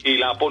y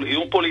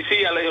un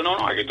policía le dijo,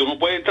 no, aquí tú no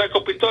puedes entrar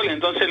con pistola,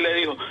 entonces le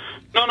dijo,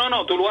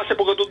 no, tú lo haces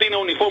porque tú tienes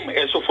uniforme.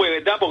 Eso fue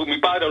verdad porque mi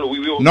padre lo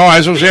vivió. No,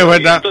 eso sí es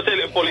verdad. Entonces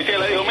el policía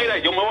le dijo, mira,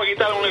 yo me voy a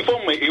quitar el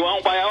uniforme y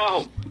vamos para allá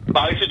abajo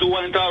para ver si tú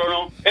vas a entrar o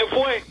no.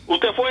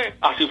 Usted fue,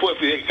 así fue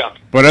Fidel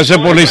Castro. Pero ese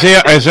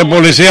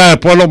policía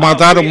después lo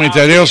mataron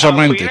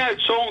misteriosamente. Al final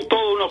son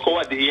todos unos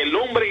cobardes y el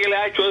hombre que le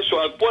ha hecho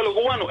eso al pueblo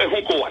cubano es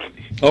un cobarde.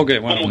 Ok,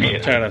 bueno,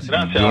 muchas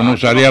gracias. Yo no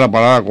usaría la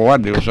palabra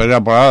cobarde, yo usaría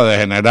la palabra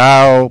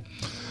degenerado,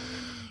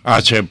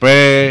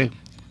 HP,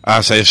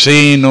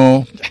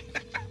 asesino.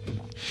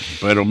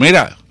 Pero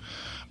mira,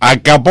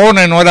 Al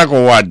Capone no era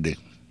cobarde,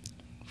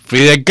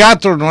 Fidel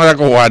Castro no era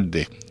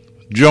cobarde,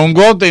 John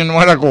Gotti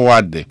no era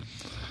cobarde,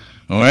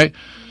 ¿okay?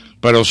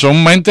 Pero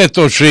son mentes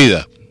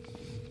torcidas.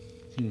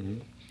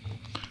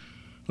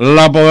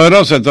 La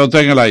Poderosa está usted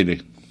en el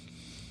aire.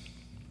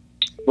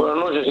 Buenas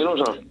noches,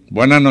 Encinosa.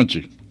 Buenas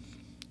noches.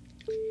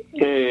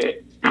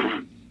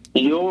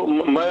 Yo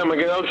me he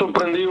quedado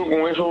sorprendido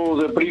con eso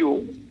de Prío,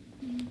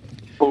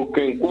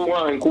 porque en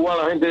Cuba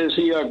la gente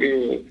decía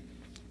que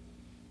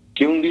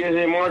un 10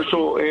 de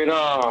marzo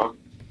era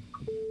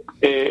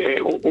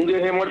un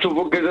 10 de marzo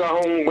porque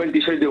trabajó un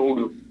 26 de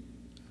julio.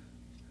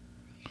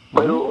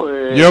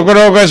 Pero, yo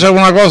creo que eso es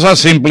una cosa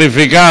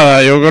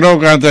simplificada. Yo creo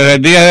que antes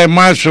del 10 de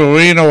marzo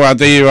vino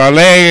Batillo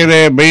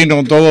Alegre,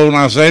 vino toda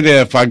una serie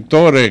de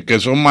factores que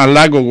son más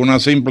largos que una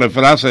simple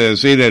frase,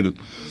 decir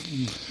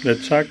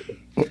Exacto.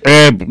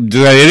 Te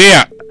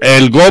diría,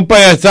 el golpe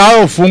de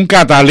Estado fue un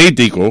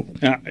catalítico,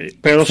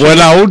 pero fue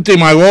la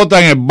última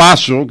gota en el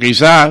vaso,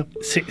 quizás.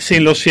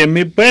 Sin los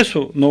 100,000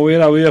 pesos no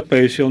hubiera habido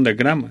expedición de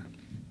Granma.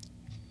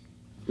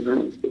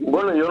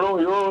 Bueno,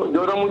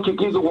 yo era muy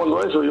chiquito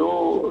cuando eso,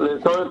 yo le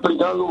estaba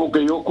explicando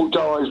porque yo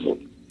escuchaba eso.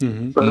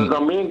 Pero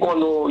también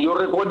yo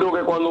recuerdo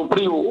que cuando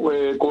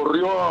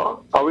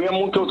Prío había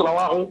mucho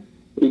trabajo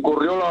y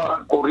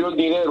corrió el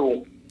dinero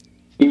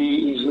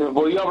y se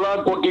podía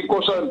hablar cualquier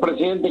cosa del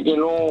presidente que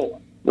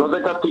no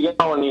te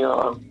castigaba ni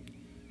nada.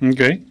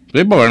 Okay.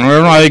 Sí, porque no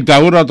era una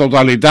dictadura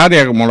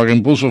totalitaria como la que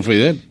impuso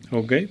Fidel.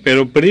 Okay.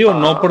 Pero Prío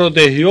no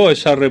protegió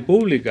esa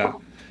república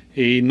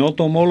y no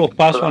tomó los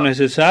pasos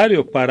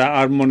necesarios para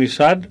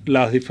armonizar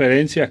las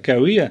diferencias que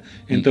había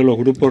entre los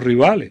grupos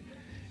rivales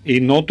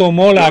y no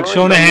tomó las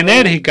acciones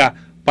enérgicas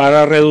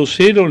para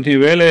reducir los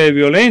niveles de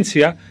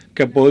violencia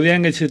que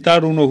podían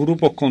excitar unos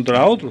grupos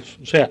contra otros.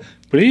 O sea,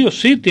 Prío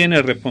sí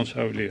tiene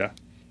responsabilidad,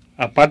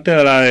 aparte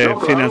de la de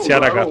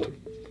financiar a Castro.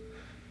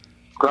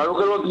 Claro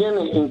que lo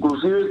tiene,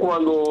 inclusive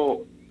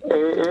cuando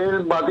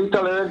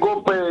Batista le da el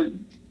golpe,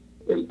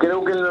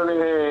 creo que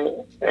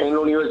en la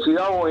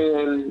universidad o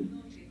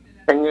en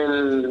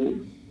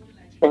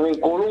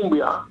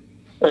Colombia,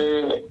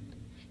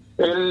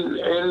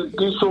 él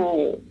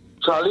quiso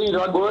salir,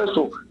 algo de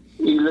eso,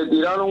 y le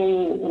tiraron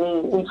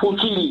un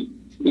fusil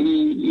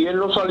y él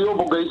no salió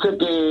porque dice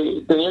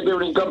que tenía que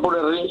brincar por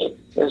el ring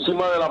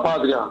encima de la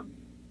patria.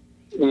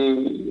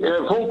 Y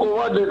fue un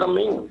cobarde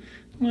también.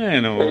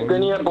 Bueno, él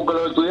tenía, porque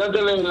los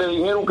estudiantes le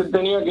dijeron que él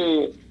tenía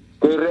que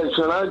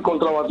reaccionar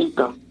contra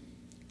Batista.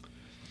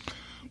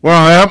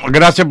 Bueno,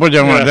 gracias por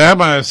llamar.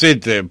 Déjame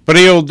decirte,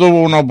 Prío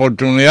tuvo una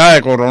oportunidad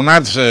de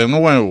coronarse de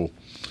nuevo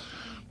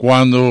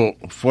cuando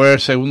fue el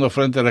segundo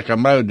frente del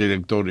escambray del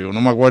directorio. No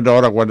me acuerdo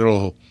ahora cuál de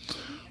los dos.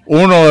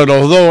 Uno de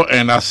los dos,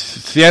 en la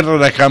cierre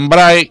de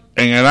escambray,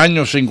 en el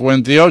año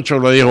 58,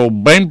 le dijo,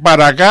 ven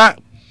para acá,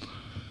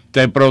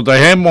 te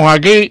protegemos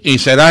aquí y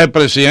serás el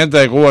presidente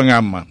de Cuba en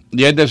armas.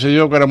 Y él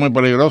decidió que era muy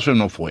peligroso y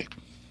no fue.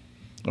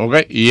 ¿Ok?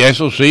 Y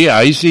eso sí,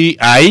 ahí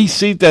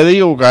sí te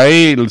digo que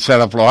ahí se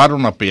le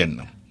aflojaron las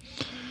piernas.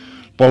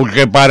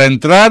 Porque para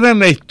entrar en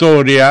la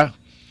historia,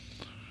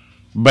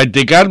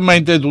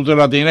 verticalmente tú te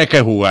la tienes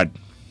que jugar.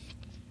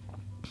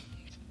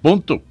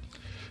 Punto.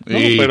 No,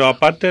 pero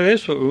aparte de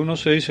eso, uno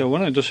se dice,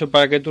 bueno, entonces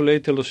 ¿para qué tú le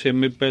diste los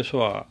 100,000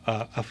 pesos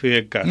a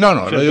Fidel Castro?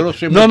 No, le dio los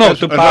 100,000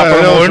 pesos. Para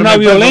promover una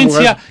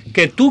violencia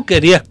que tú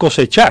querías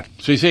cosechar.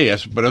 Sí,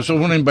 pero eso es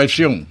una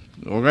inversión.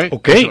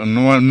 Okay.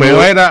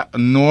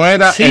 No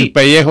era sí, el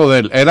pellejo de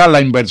él, era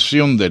la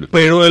inversión de él.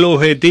 Pero el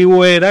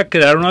objetivo era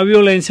crear una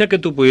violencia que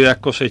tú pudieras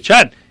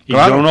cosechar. Y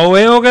claro, yo no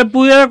veo que él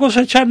pudiera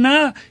cosechar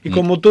nada. Y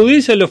como tú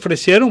dices, le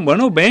ofrecieron,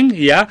 bueno, ven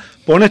y ya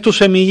pones tu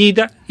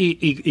semillita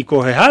y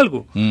coges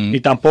algo. Y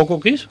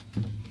tampoco quiso.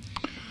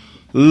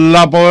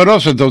 La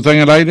Poderosa, ¿está usted en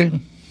el aire?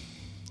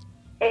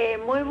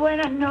 Muy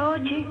buenas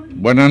noches.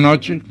 Buenas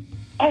noches.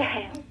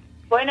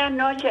 Buenas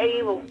noches,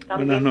 Ivo.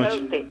 Buenas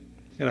noches. Usted.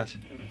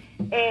 Gracias.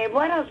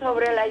 Bueno,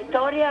 sobre la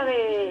historia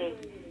de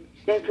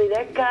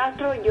Fidel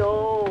Castro,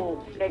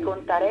 yo le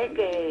contaré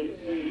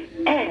que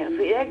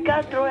Fidel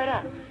Castro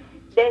era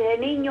desde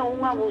niño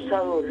un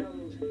abusador.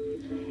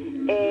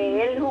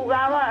 Él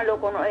jugaba,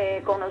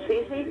 conocí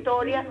esa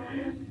historia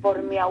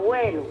por mi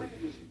abuelo.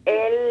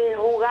 Él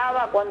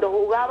jugaba, cuando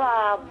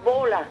jugaba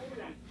bola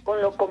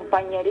con los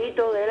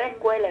compañeritos de la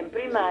escuela en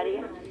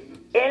primaria,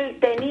 él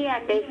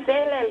tenía que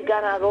ser el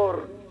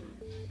ganador,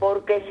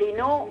 porque si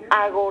no,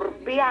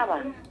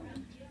 agolpeaba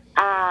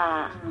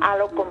a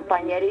los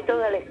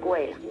compañeritos de la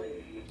escuela.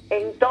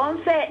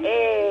 Entonces,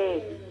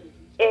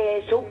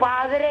 su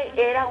padre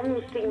era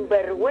un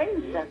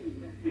sinvergüenza.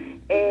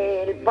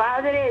 El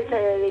padre se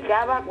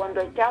dedicaba,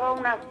 cuando echaba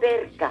una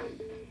cerca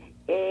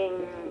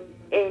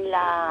en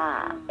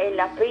la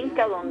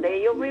finca donde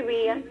ellos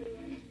vivían,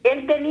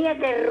 él tenía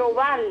que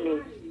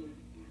robarle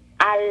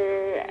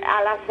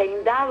al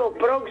hacendado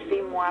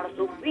próximo a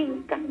su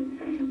finca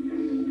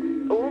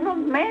unos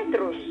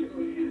metros,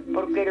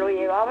 porque lo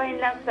llevaba en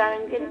la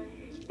sangre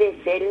de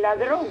ser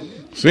ladrón.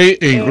 Sí,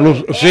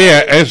 incluso, sí,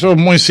 eso es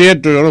muy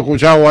cierto, yo lo he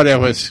escuchado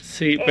varias veces.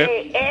 Sí, pero...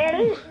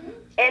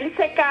 él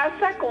se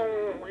casa con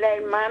la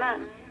hermana,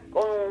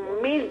 con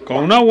Mirta.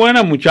 Con una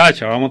buena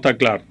muchacha, vamos a estar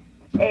claros.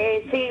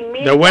 Sí,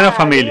 Mirta, de buena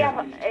familia.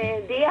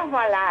 Díaz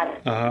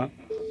Valar. Ajá.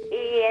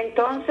 Y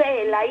entonces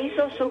la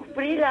hizo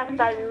sufrir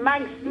hasta el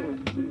máximo.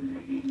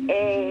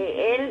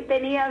 Él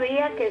tenía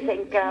días que se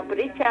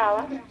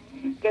encaprichaba,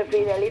 que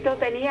Fidelito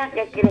tenía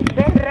que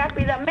crecer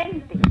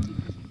rápidamente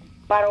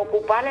para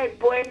ocupar el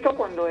puesto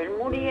cuando él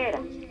muriera.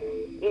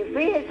 Y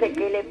fíjese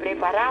que le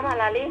preparaba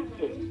la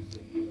leche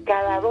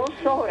cada 2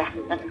 horas.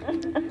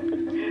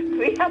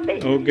 Fíjate,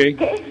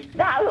 qué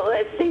estado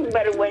de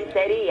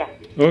sinvergüencería.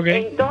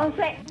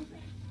 Entonces,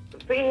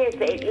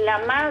 fíjese, la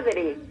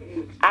madre,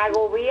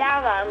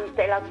 agobiada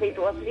ante la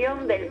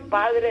situación del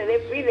padre de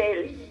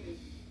Fidel,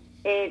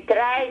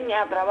 traen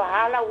a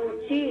trabajar a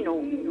un chino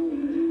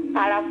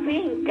a la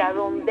finca,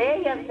 donde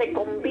ella se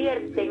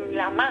convierte en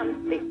la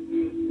amante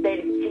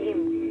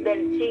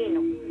del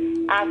chino,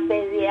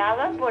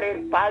 asediada por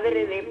el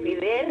padre de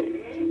Fidel,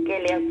 que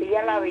le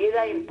hacía la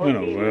vida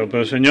imposible. Bueno,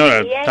 pero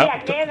señora, y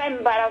ella queda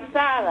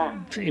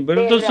embarazada. Sí,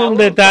 pero estos son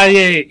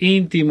detalles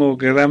íntimos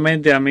que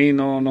realmente a mí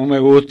no me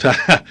gusta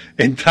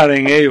entrar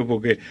en ellos,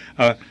 porque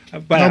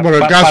pero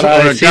el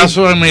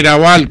caso de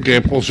Mirabal, que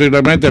es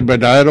posiblemente el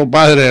verdadero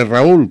padre de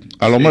Raúl,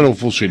 a lo menos lo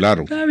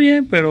fusilaron. Está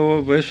bien,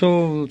 pero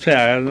eso, o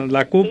sea,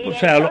 la culpa, o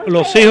sea,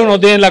 los hijos no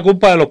tienen la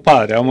culpa de los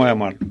padres, vamos a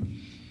llamarlo.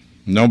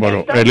 No, pero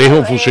entonces, el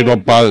hijo fusiló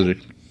al padre.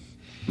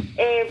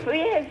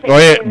 Fíjese,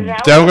 oye,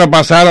 tengo que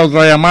pasar a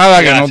otra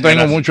llamada, que no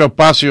tengo mucho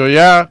espacio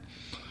ya.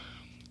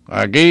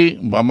 Aquí,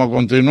 vamos a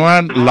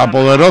continuar. La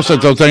Poderosa,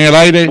 ¿está usted en el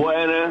aire?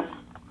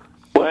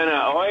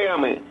 Buena,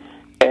 óigame,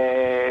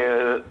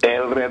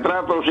 el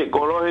retrato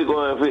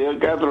psicológico de Fidel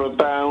Castro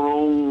está en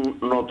un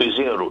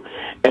noticiero.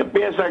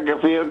 Empieza que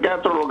Fidel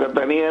Castro lo que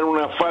tenía era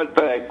una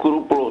falta de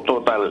escrúpulos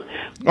total.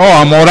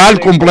 Amoral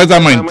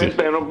completamente.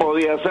 No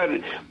podía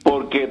hacer,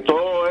 porque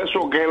todo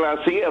eso que él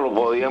hacía lo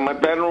podía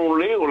meter en un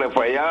lío, le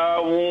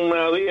fallaba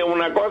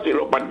una cosa y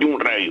lo partió un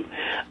rayo.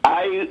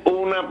 Hay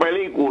una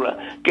película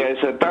que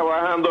se está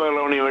bajando de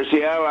la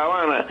Universidad de La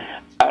Habana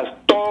a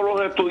todos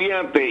los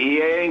estudiantes, y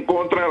es en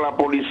contra de la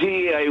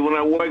policía y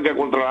una huelga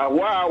contra la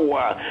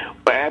guagua.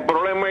 El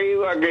problema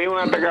iba que iban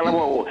a atacar la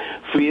guagua.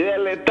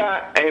 Fidel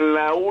está en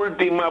la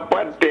última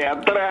parte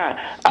atrás,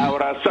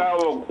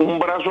 abrazado, un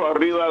brazo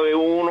arriba de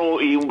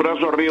uno y un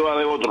brazo arriba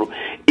de otro,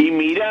 y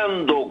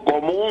mirando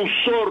como un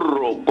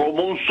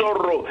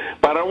zorro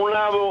para un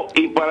lado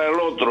y para el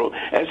otro.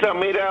 Esa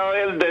mirada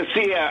de él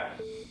decía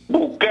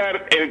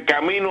buscar el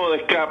camino de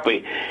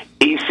escape,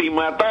 y si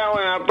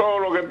mataban a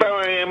todos los que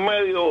estaban en el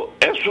medio,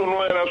 eso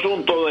no era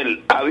asunto de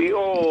él.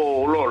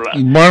 Adiós, Lola.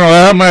 Bueno,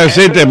 déjame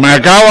decirte, me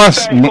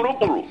acabas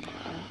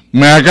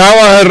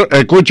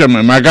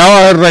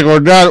de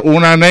recordar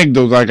una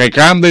anécdota que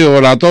Cándido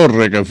de la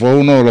Torre, que fue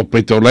uno de los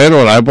pistoleros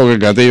de la época del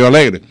Castillo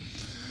Alegre,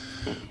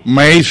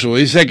 me hizo.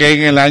 Dice que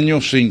en el año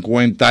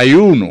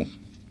 51,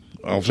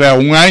 o sea,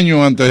 un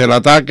año antes del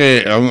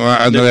ataque,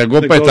 antes del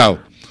golpe de Estado,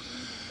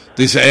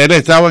 dice, él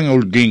estaba en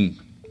Holguín,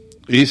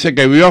 y dice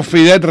que vio a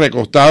Fidel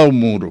recostado a un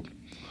muro,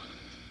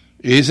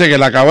 y dice que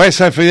la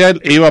cabeza de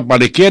Fidel iba para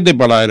la izquierda y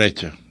para la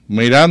derecha,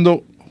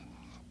 mirando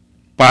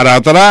para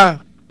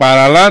atrás,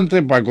 para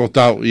adelante, para el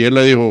costado. Y él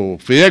le dijo,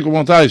 Fidel,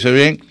 ¿cómo estás? Dice,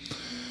 bien.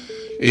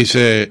 Y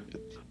dice,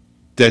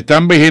 ¿te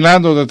están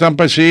vigilando, te están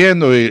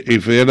persiguiendo? Y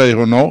Fidel le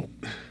dijo, no,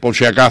 por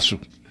si acaso.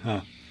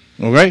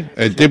 ¿Ok?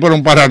 El tipo era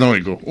un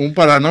paranoico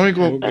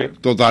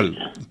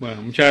total.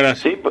 Bueno, muchas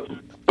gracias. Sí,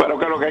 pero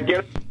que lo que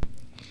quiero...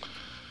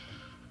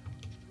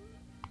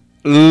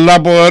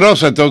 La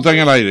Poderosa, está usted en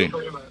el aire.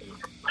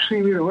 Sí,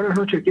 mire, buenas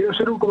noches. Quiero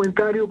hacer un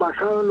comentario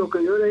basado en lo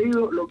que yo he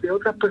leído, lo que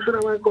otras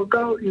personas me han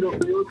contado y lo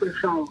que yo he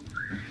pensado.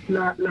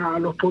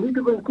 Los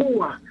políticos en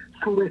Cuba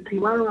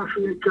subestimaron a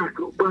Fidel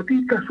Castro.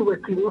 Batista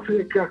subestimó a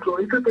Fidel Castro.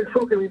 Batista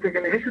pensó que mientras que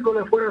el ejército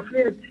le fuera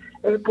fiel,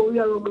 él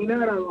podía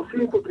dominar a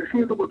 200,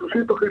 300,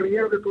 400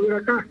 guerrilleros que tuviera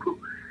Castro.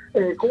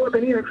 Cuba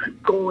tenía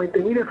como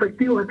 20.000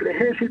 efectivos entre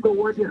ejército,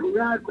 guardia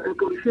rural,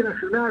 policía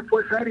nacional,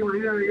 fuerza aérea y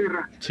marina de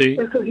guerra. Sí.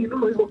 Eso es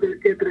ilógico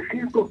que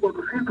 300,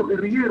 400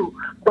 guerrilleros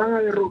van a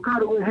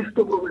derrocar un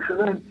ejército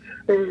profesional.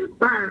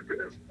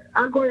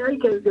 algo hay ahí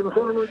que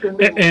nosotros no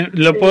entendemos.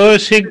 Lo puedo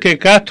decir que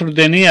Castro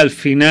tenía al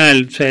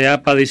final, o sea,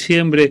 ya para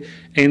diciembre,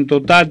 en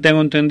total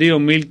tengo entendido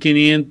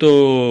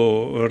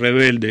 1.500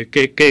 rebeldes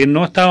que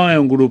no estaban en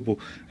un grupo.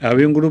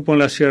 Había un grupo en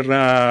la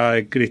Sierra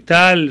de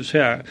Cristal, o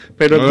sea,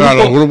 pero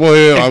los grupos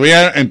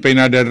había en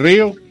Pinar del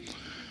Río,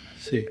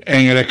 sí,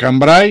 en el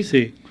Escambray,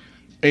 sí,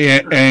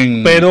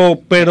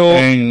 pero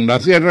en la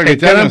Sierra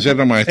Cristal, en la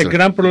Sierra Maestra. El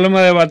gran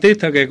problema de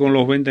Batista, que con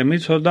los 20.000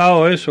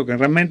 soldados, eso, que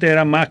realmente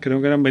eran más,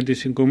 creo que eran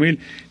 25.000,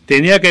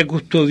 tenía que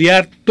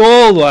custodiar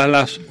todas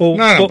las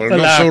cosas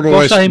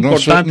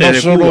importantes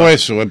de Cuba. No solo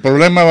eso, el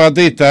problema de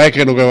Batista es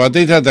que lo que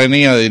Batista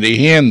tenía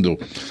dirigiendo,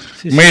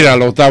 mira,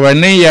 los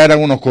tabernillas eran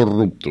unos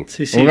corruptos.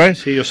 Sí,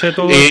 yo sé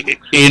todo.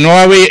 Y no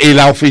había, y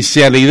la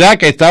oficialidad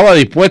que estaba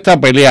dispuesta a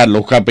pelear,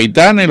 los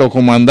capitanes y los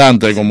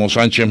comandantes como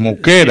Sánchez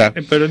Mosquera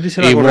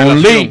y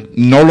Bonlí,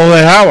 no lo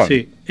dejaban.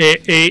 Sí.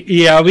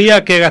 Y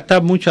había que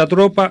gastar mucha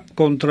tropa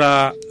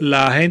contra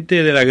la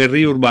gente de la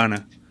guerrilla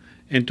urbana.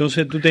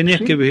 Entonces tú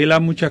tenías que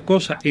vigilar muchas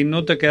cosas y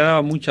no te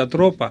quedaba mucha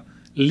tropa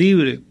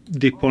libre,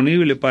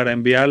 disponible para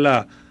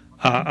enviarla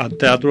al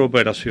teatro de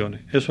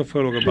operaciones. Eso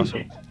fue lo que pasó.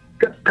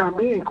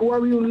 También en Cuba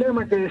había un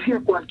lema que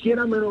decía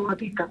cualquiera menos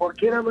Batista.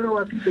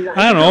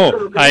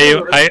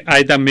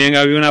 Ahí también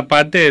había una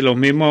parte de los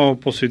mismos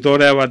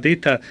opositores a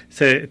Batista,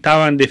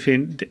 estaban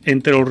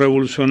entre los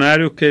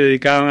revolucionarios que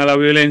dedicaban a la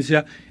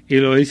violencia y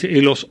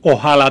los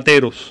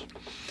ojalateros.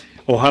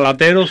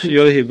 Ojalateros, y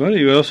yo dije, bueno,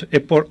 es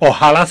por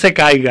ojalá se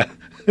caiga.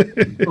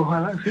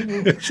 Ojalá,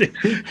 sí.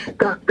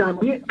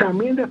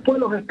 También después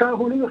los Estados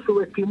Unidos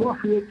subestimó a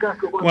Fidel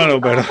Castro.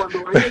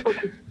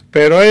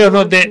 Pero ellos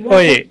no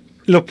oye,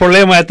 los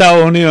problemas de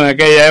Estados Unidos en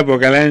aquella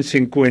época, eran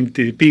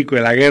 50 y pico,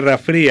 de la Guerra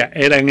Fría,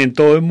 eran en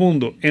todo el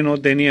mundo y no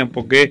tenían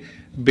por qué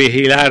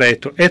vigilar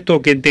esto.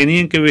 Esto quien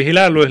tenían que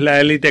vigilarlo es la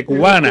élite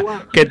cubana,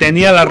 que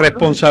tenía la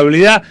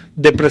responsabilidad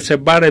de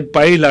preservar el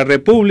país, la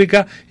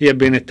república y el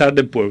bienestar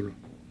del pueblo.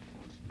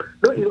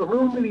 No, y los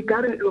mismos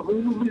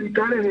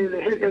militares del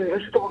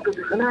ejército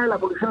constitucional, la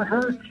Policía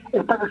Nacional,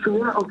 es para que se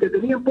hubieran, aunque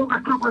tenían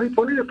pocas tropas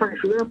disponibles, para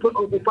que se hubieran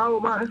ocupado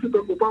más eso y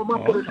preocupado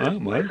más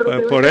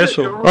por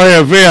eso.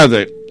 Oye,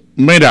 fíjate,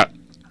 mira,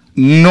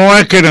 no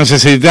es que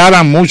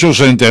necesitaran muchos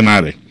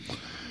centenares.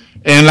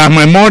 En las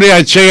memorias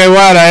de Che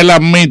Guevara, él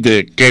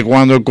admite que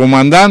cuando el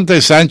comandante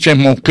Sánchez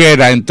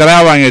Mosquera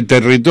entraba en el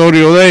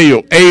territorio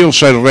de ellos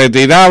se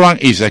retiraban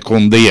y se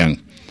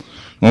escondían.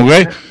 ¿Ok?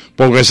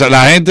 Porque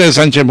la gente de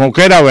Sánchez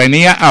Mosquera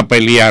venía a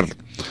pelear.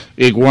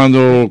 Y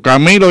cuando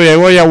Camilo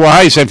llegó a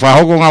Yaguajá y se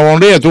fajó con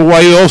Abonlía, estuvo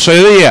ahí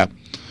 12 días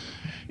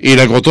y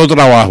le costó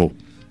trabajo.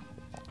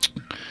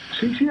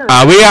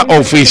 Había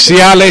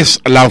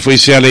oficiales, la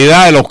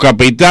oficialidad de los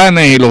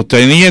capitanes y los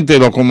tenientes y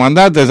los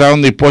comandantes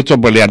estaban dispuestos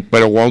a pelear.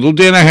 Pero cuando tú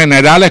tienes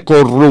generales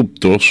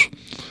corruptos,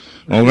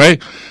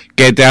 ¿ok?,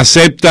 que te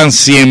aceptan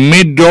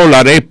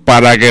 $100,000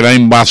 para que la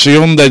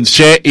invasión del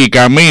Che y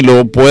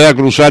Camilo pueda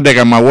cruzar de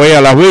Camagüey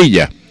a Las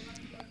Villas.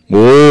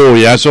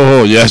 Ya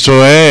eso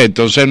es.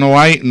 Entonces no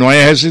hay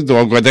ejército.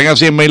 Aunque tenga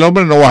 100,000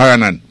 hombres, no vas a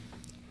ganar.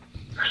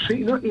 Sí,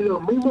 ¿no? Y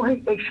los mismos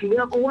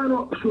exiliados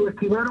cubanos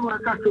subestimaron a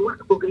Castro,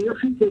 porque yo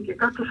sí que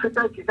Castro se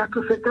cae,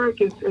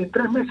 que en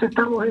 3 meses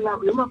estamos en la...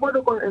 Yo me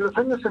acuerdo en los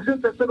años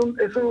 60, eso era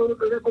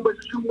una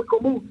conversación muy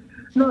común.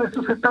 No,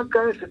 eso se está a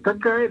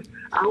caer.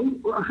 Aún,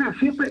 o sea,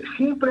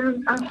 siempre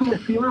han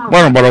subestimado.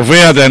 Bueno, pero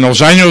fíjate, en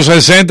los años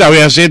 60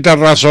 había cierta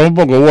razón,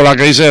 porque hubo la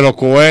crisis de los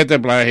cohetes,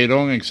 Playa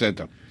Girón,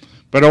 etcétera.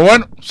 Pero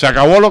bueno, se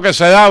acabó lo que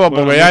se daba,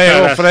 porque ya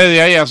llegó Freddy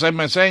ahí a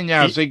hacerme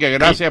señas, así que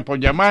gracias por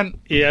llamar.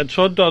 Y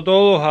exhorto a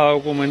todos a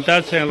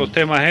documentarse en los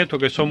temas estos,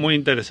 que son muy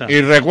interesantes.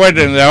 Y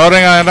recuerden, de ahora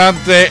en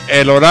adelante,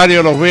 el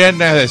horario los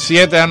viernes de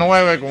 7 a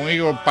 9 con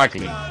Igor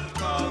Paklin.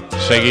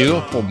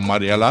 Seguidos por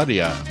María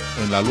Laria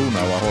en la luna,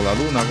 bajo la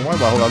luna. ¿Cómo es?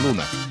 Bajo la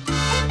luna.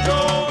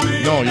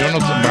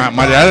 No,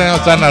 María Laria no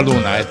está en la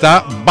luna,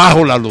 está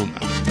bajo la luna.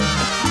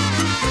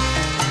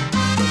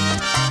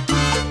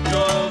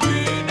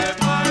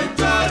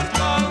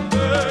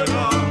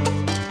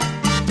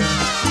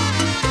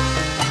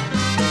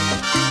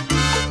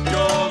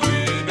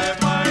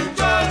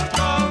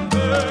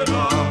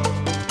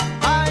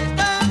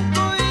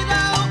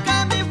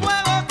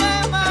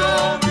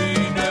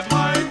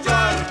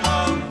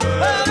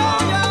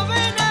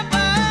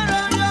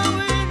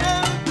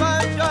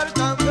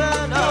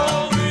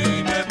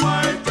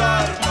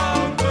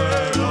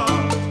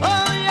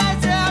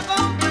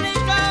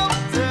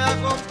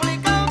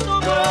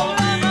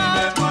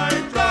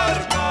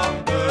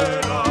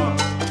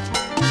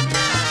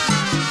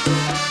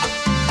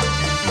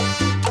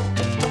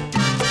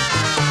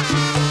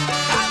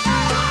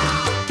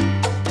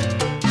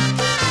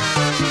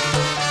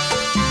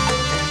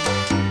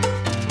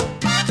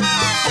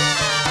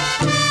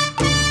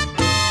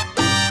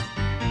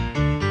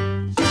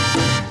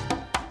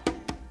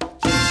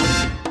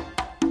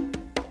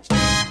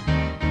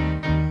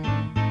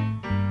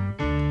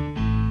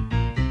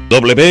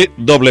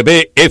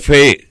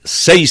 WWFE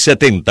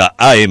 670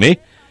 AM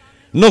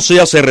no se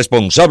hace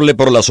responsable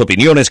por las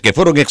opiniones que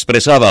fueron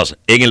expresadas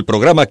en el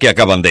programa que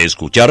acaban de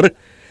escuchar,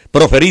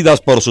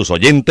 proferidas por sus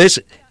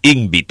oyentes,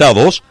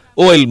 invitados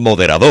o el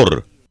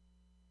moderador.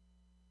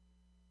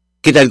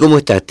 ¿Qué tal? ¿Cómo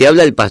estás? Te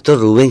habla el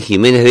pastor Rubén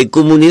Jiménez de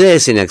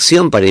Comunidades en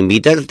Acción para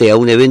invitarte a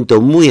un evento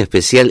muy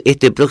especial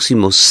este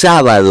próximo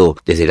sábado,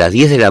 desde las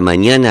 10 de la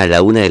mañana a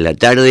la 1 de la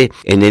tarde,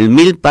 en el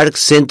Mill Park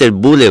Center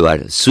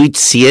Boulevard, Suite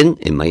 100,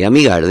 en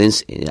Miami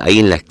Gardens, ahí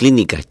en las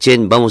clínicas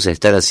Chen. Vamos a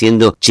estar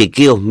haciendo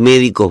chequeos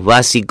médicos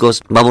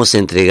básicos, vamos a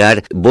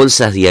entregar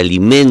bolsas de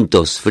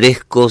alimentos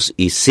frescos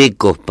y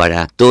secos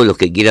para todos los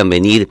que quieran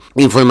venir,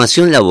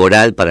 información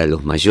laboral para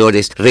los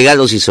mayores,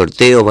 regalos y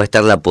sorteos, va a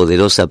estar la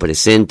Poderosa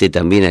presente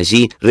también allí.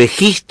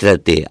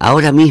 Regístrate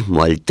ahora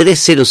mismo al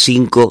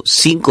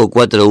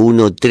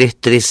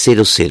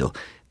 305-541-3300.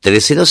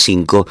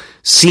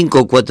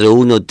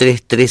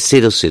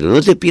 305-541-3300.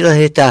 No te pierdas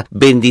esta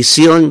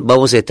bendición.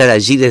 Vamos a estar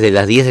allí desde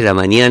las 10 de la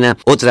mañana.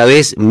 Otra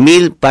vez,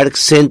 Mill Park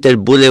Center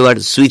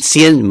Boulevard, Suite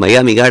 100,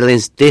 Miami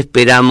Gardens. Te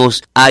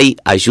esperamos. Hay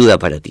ayuda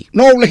para ti.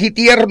 Nobles y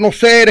tiernos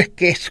seres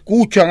que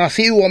escuchan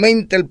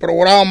asiduamente el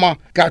programa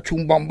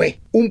Cachumbambé.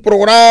 Un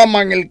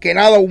programa en el que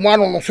nada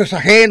humano nos es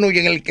ajeno y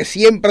en el que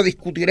siempre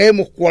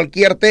discutiremos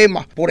cualquier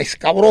tema, por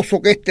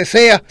escabroso que éste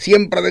sea,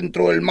 siempre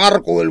dentro del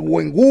marco del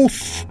buen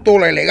gusto,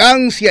 la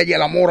elegancia y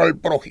el amor al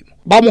prójimo.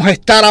 Vamos a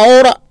estar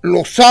ahora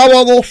los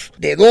sábados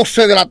de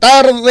 12 de la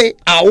tarde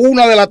a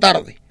 1 de la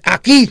tarde,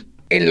 aquí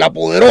en la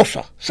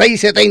Poderosa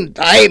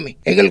 670 AM,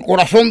 en el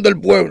corazón del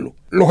pueblo.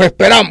 Los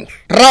esperamos.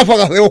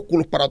 Ráfagas de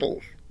ósculos para todos.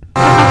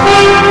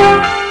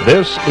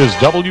 This is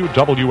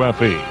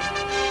WWFE.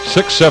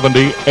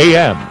 670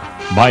 AM,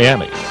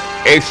 Miami.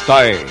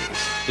 Esta es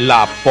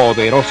la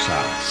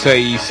Poderosa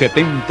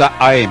 670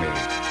 AM,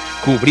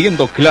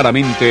 cubriendo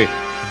claramente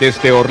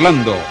desde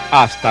Orlando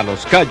hasta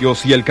Los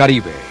Cayos y el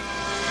Caribe.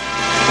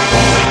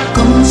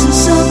 Con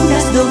sus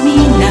ondas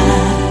domina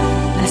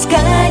las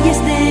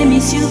calles de mi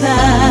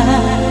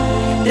ciudad,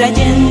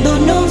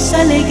 trayéndonos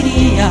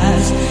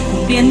alegrías,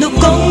 cumpliendo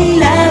con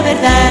la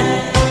verdad.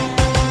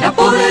 La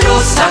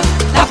Poderosa,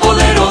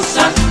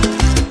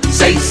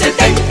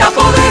 670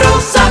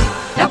 Poderosa,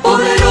 la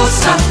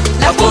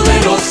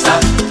Poderosa,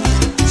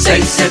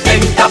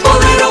 670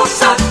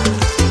 Poderosa.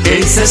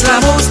 Esa es la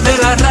voz de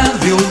la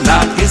radio,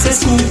 la que se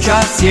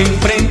escucha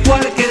siempre en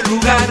cualquier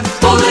lugar.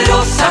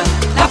 Poderosa,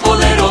 la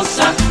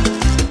Poderosa,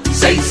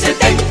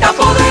 670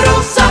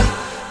 Poderosa,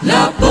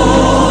 la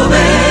Poderosa.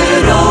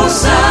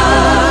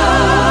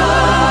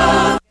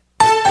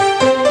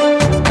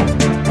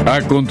 A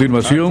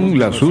continuación,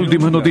 las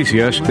últimas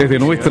noticias desde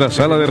nuestra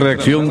sala de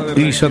reacción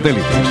y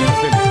satélites.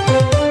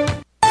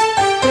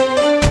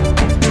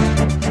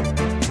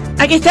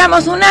 Aquí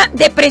estamos, una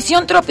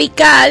depresión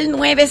tropical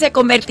 9 se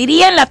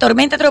convertiría en la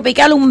tormenta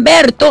tropical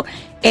Humberto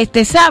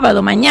este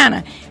sábado,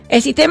 mañana.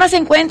 El sistema se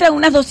encuentra a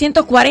unas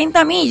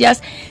 240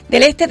 millas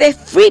del este de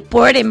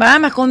Freeport, en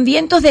Bahamas, con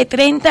vientos de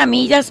 30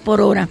 millas por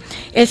hora.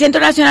 El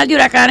Centro Nacional de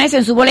Huracanes,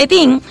 en su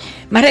boletín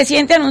más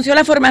reciente, anunció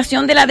la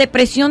formación de la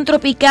depresión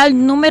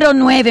tropical número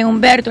 9,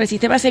 Humberto. El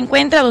sistema se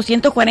encuentra a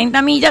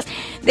 240 millas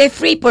de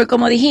Freeport,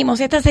 como dijimos.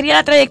 Esta sería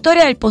la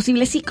trayectoria del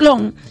posible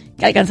ciclón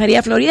que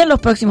alcanzaría Florida en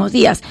los próximos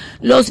días.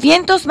 Los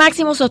vientos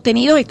máximos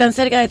sostenidos están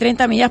cerca de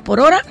 30 millas por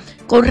hora,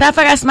 con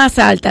ráfagas más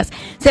altas.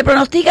 Se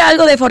pronostica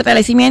algo de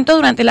fortalecimiento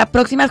durante las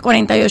próximas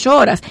 48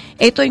 horas.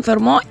 Esto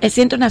informó el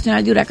Centro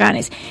Nacional de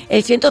Huracanes.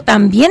 El centro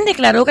también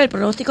declaró que el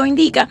pronóstico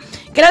indica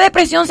que la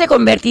depresión se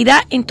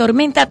convertirá en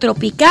tormenta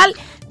tropical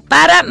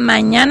para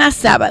mañana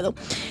sábado.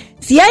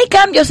 Si hay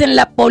cambios en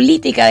la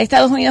política de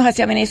Estados Unidos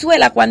hacia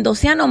Venezuela, cuando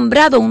se ha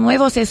nombrado un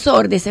nuevo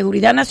asesor de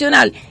seguridad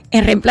nacional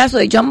en reemplazo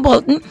de John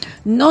Bolton,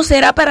 no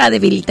será para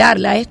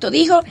debilitarla. Esto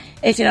dijo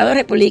el senador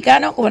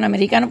republicano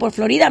cubanoamericano por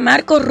Florida,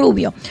 Marco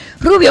Rubio.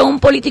 Rubio, un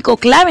político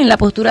clave en la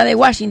postura de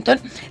Washington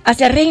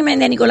hacia el régimen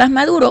de Nicolás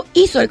Maduro,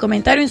 hizo el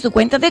comentario en su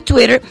cuenta de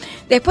Twitter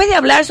después de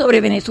hablar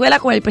sobre Venezuela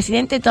con el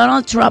presidente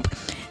Donald Trump,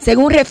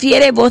 según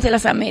refiere Voz de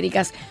las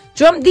Américas.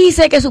 Trump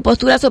dice que su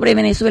postura sobre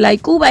Venezuela y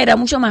Cuba era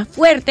mucho más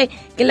fuerte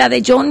que la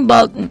de John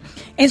Bolton.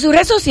 En su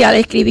red social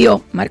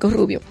escribió Marcos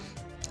Rubio: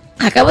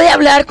 acabo de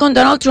hablar con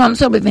Donald Trump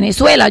sobre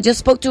Venezuela.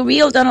 Just spoke to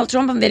real Donald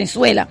Trump en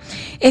Venezuela.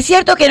 Es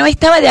cierto que no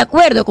estaba de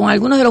acuerdo con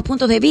algunos de los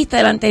puntos de vista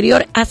del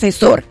anterior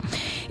asesor.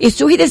 It's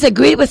true he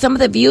disagreed with some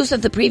of the views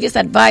of the previous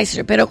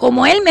advisor, pero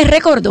como él me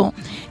recordó,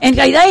 en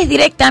realidad es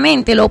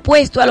directamente lo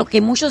opuesto a lo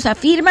que muchos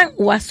afirman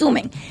o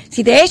asumen.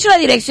 Si de hecho la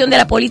dirección de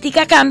la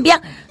política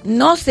cambia,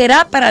 no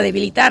será para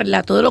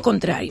debilitarla, todo lo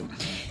contrario.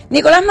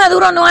 Nicolás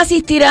Maduro no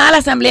asistirá a la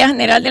Asamblea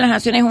General de las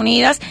Naciones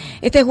Unidas.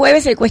 Este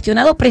jueves el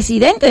cuestionado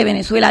presidente de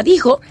Venezuela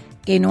dijo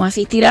que no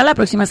asistirá a la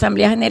próxima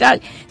Asamblea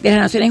General de las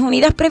Naciones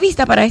Unidas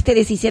prevista para este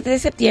 17 de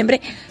septiembre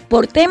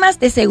por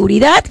temas de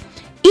seguridad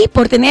y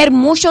por tener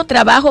mucho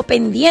trabajo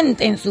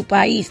pendiente en su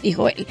país,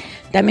 dijo él.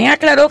 También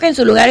aclaró que en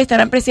su lugar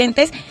estarán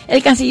presentes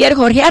el canciller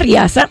Jorge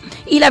Arriaza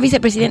y la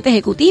vicepresidenta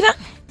ejecutiva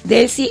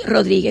Delcy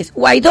Rodríguez.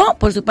 Guaidó,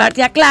 por su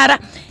parte,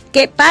 aclara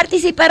que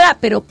participará,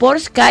 pero por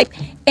Skype,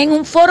 en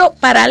un foro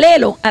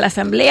paralelo a la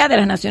Asamblea de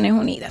las Naciones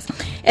Unidas.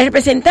 El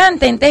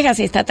representante en Texas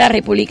estatal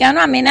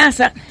republicano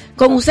amenaza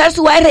con usar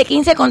su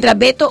AR-15 contra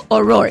Beto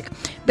O'Rourke.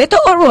 Beto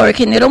O'Rourke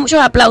generó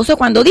muchos aplausos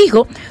cuando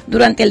dijo,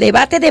 durante el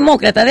debate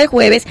demócrata del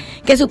jueves,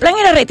 que su plan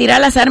era retirar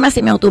las armas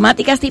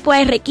semiautomáticas tipo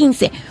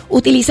AR-15,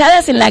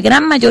 utilizadas en la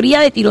gran mayoría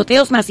de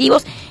tiroteos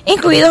masivos,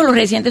 incluidos los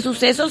recientes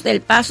sucesos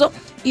del Paso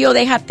y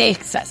Odeja,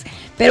 Texas.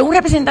 Pero un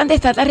representante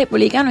estatal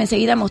republicano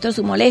enseguida mostró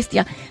su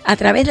molestia a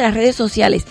través de las redes sociales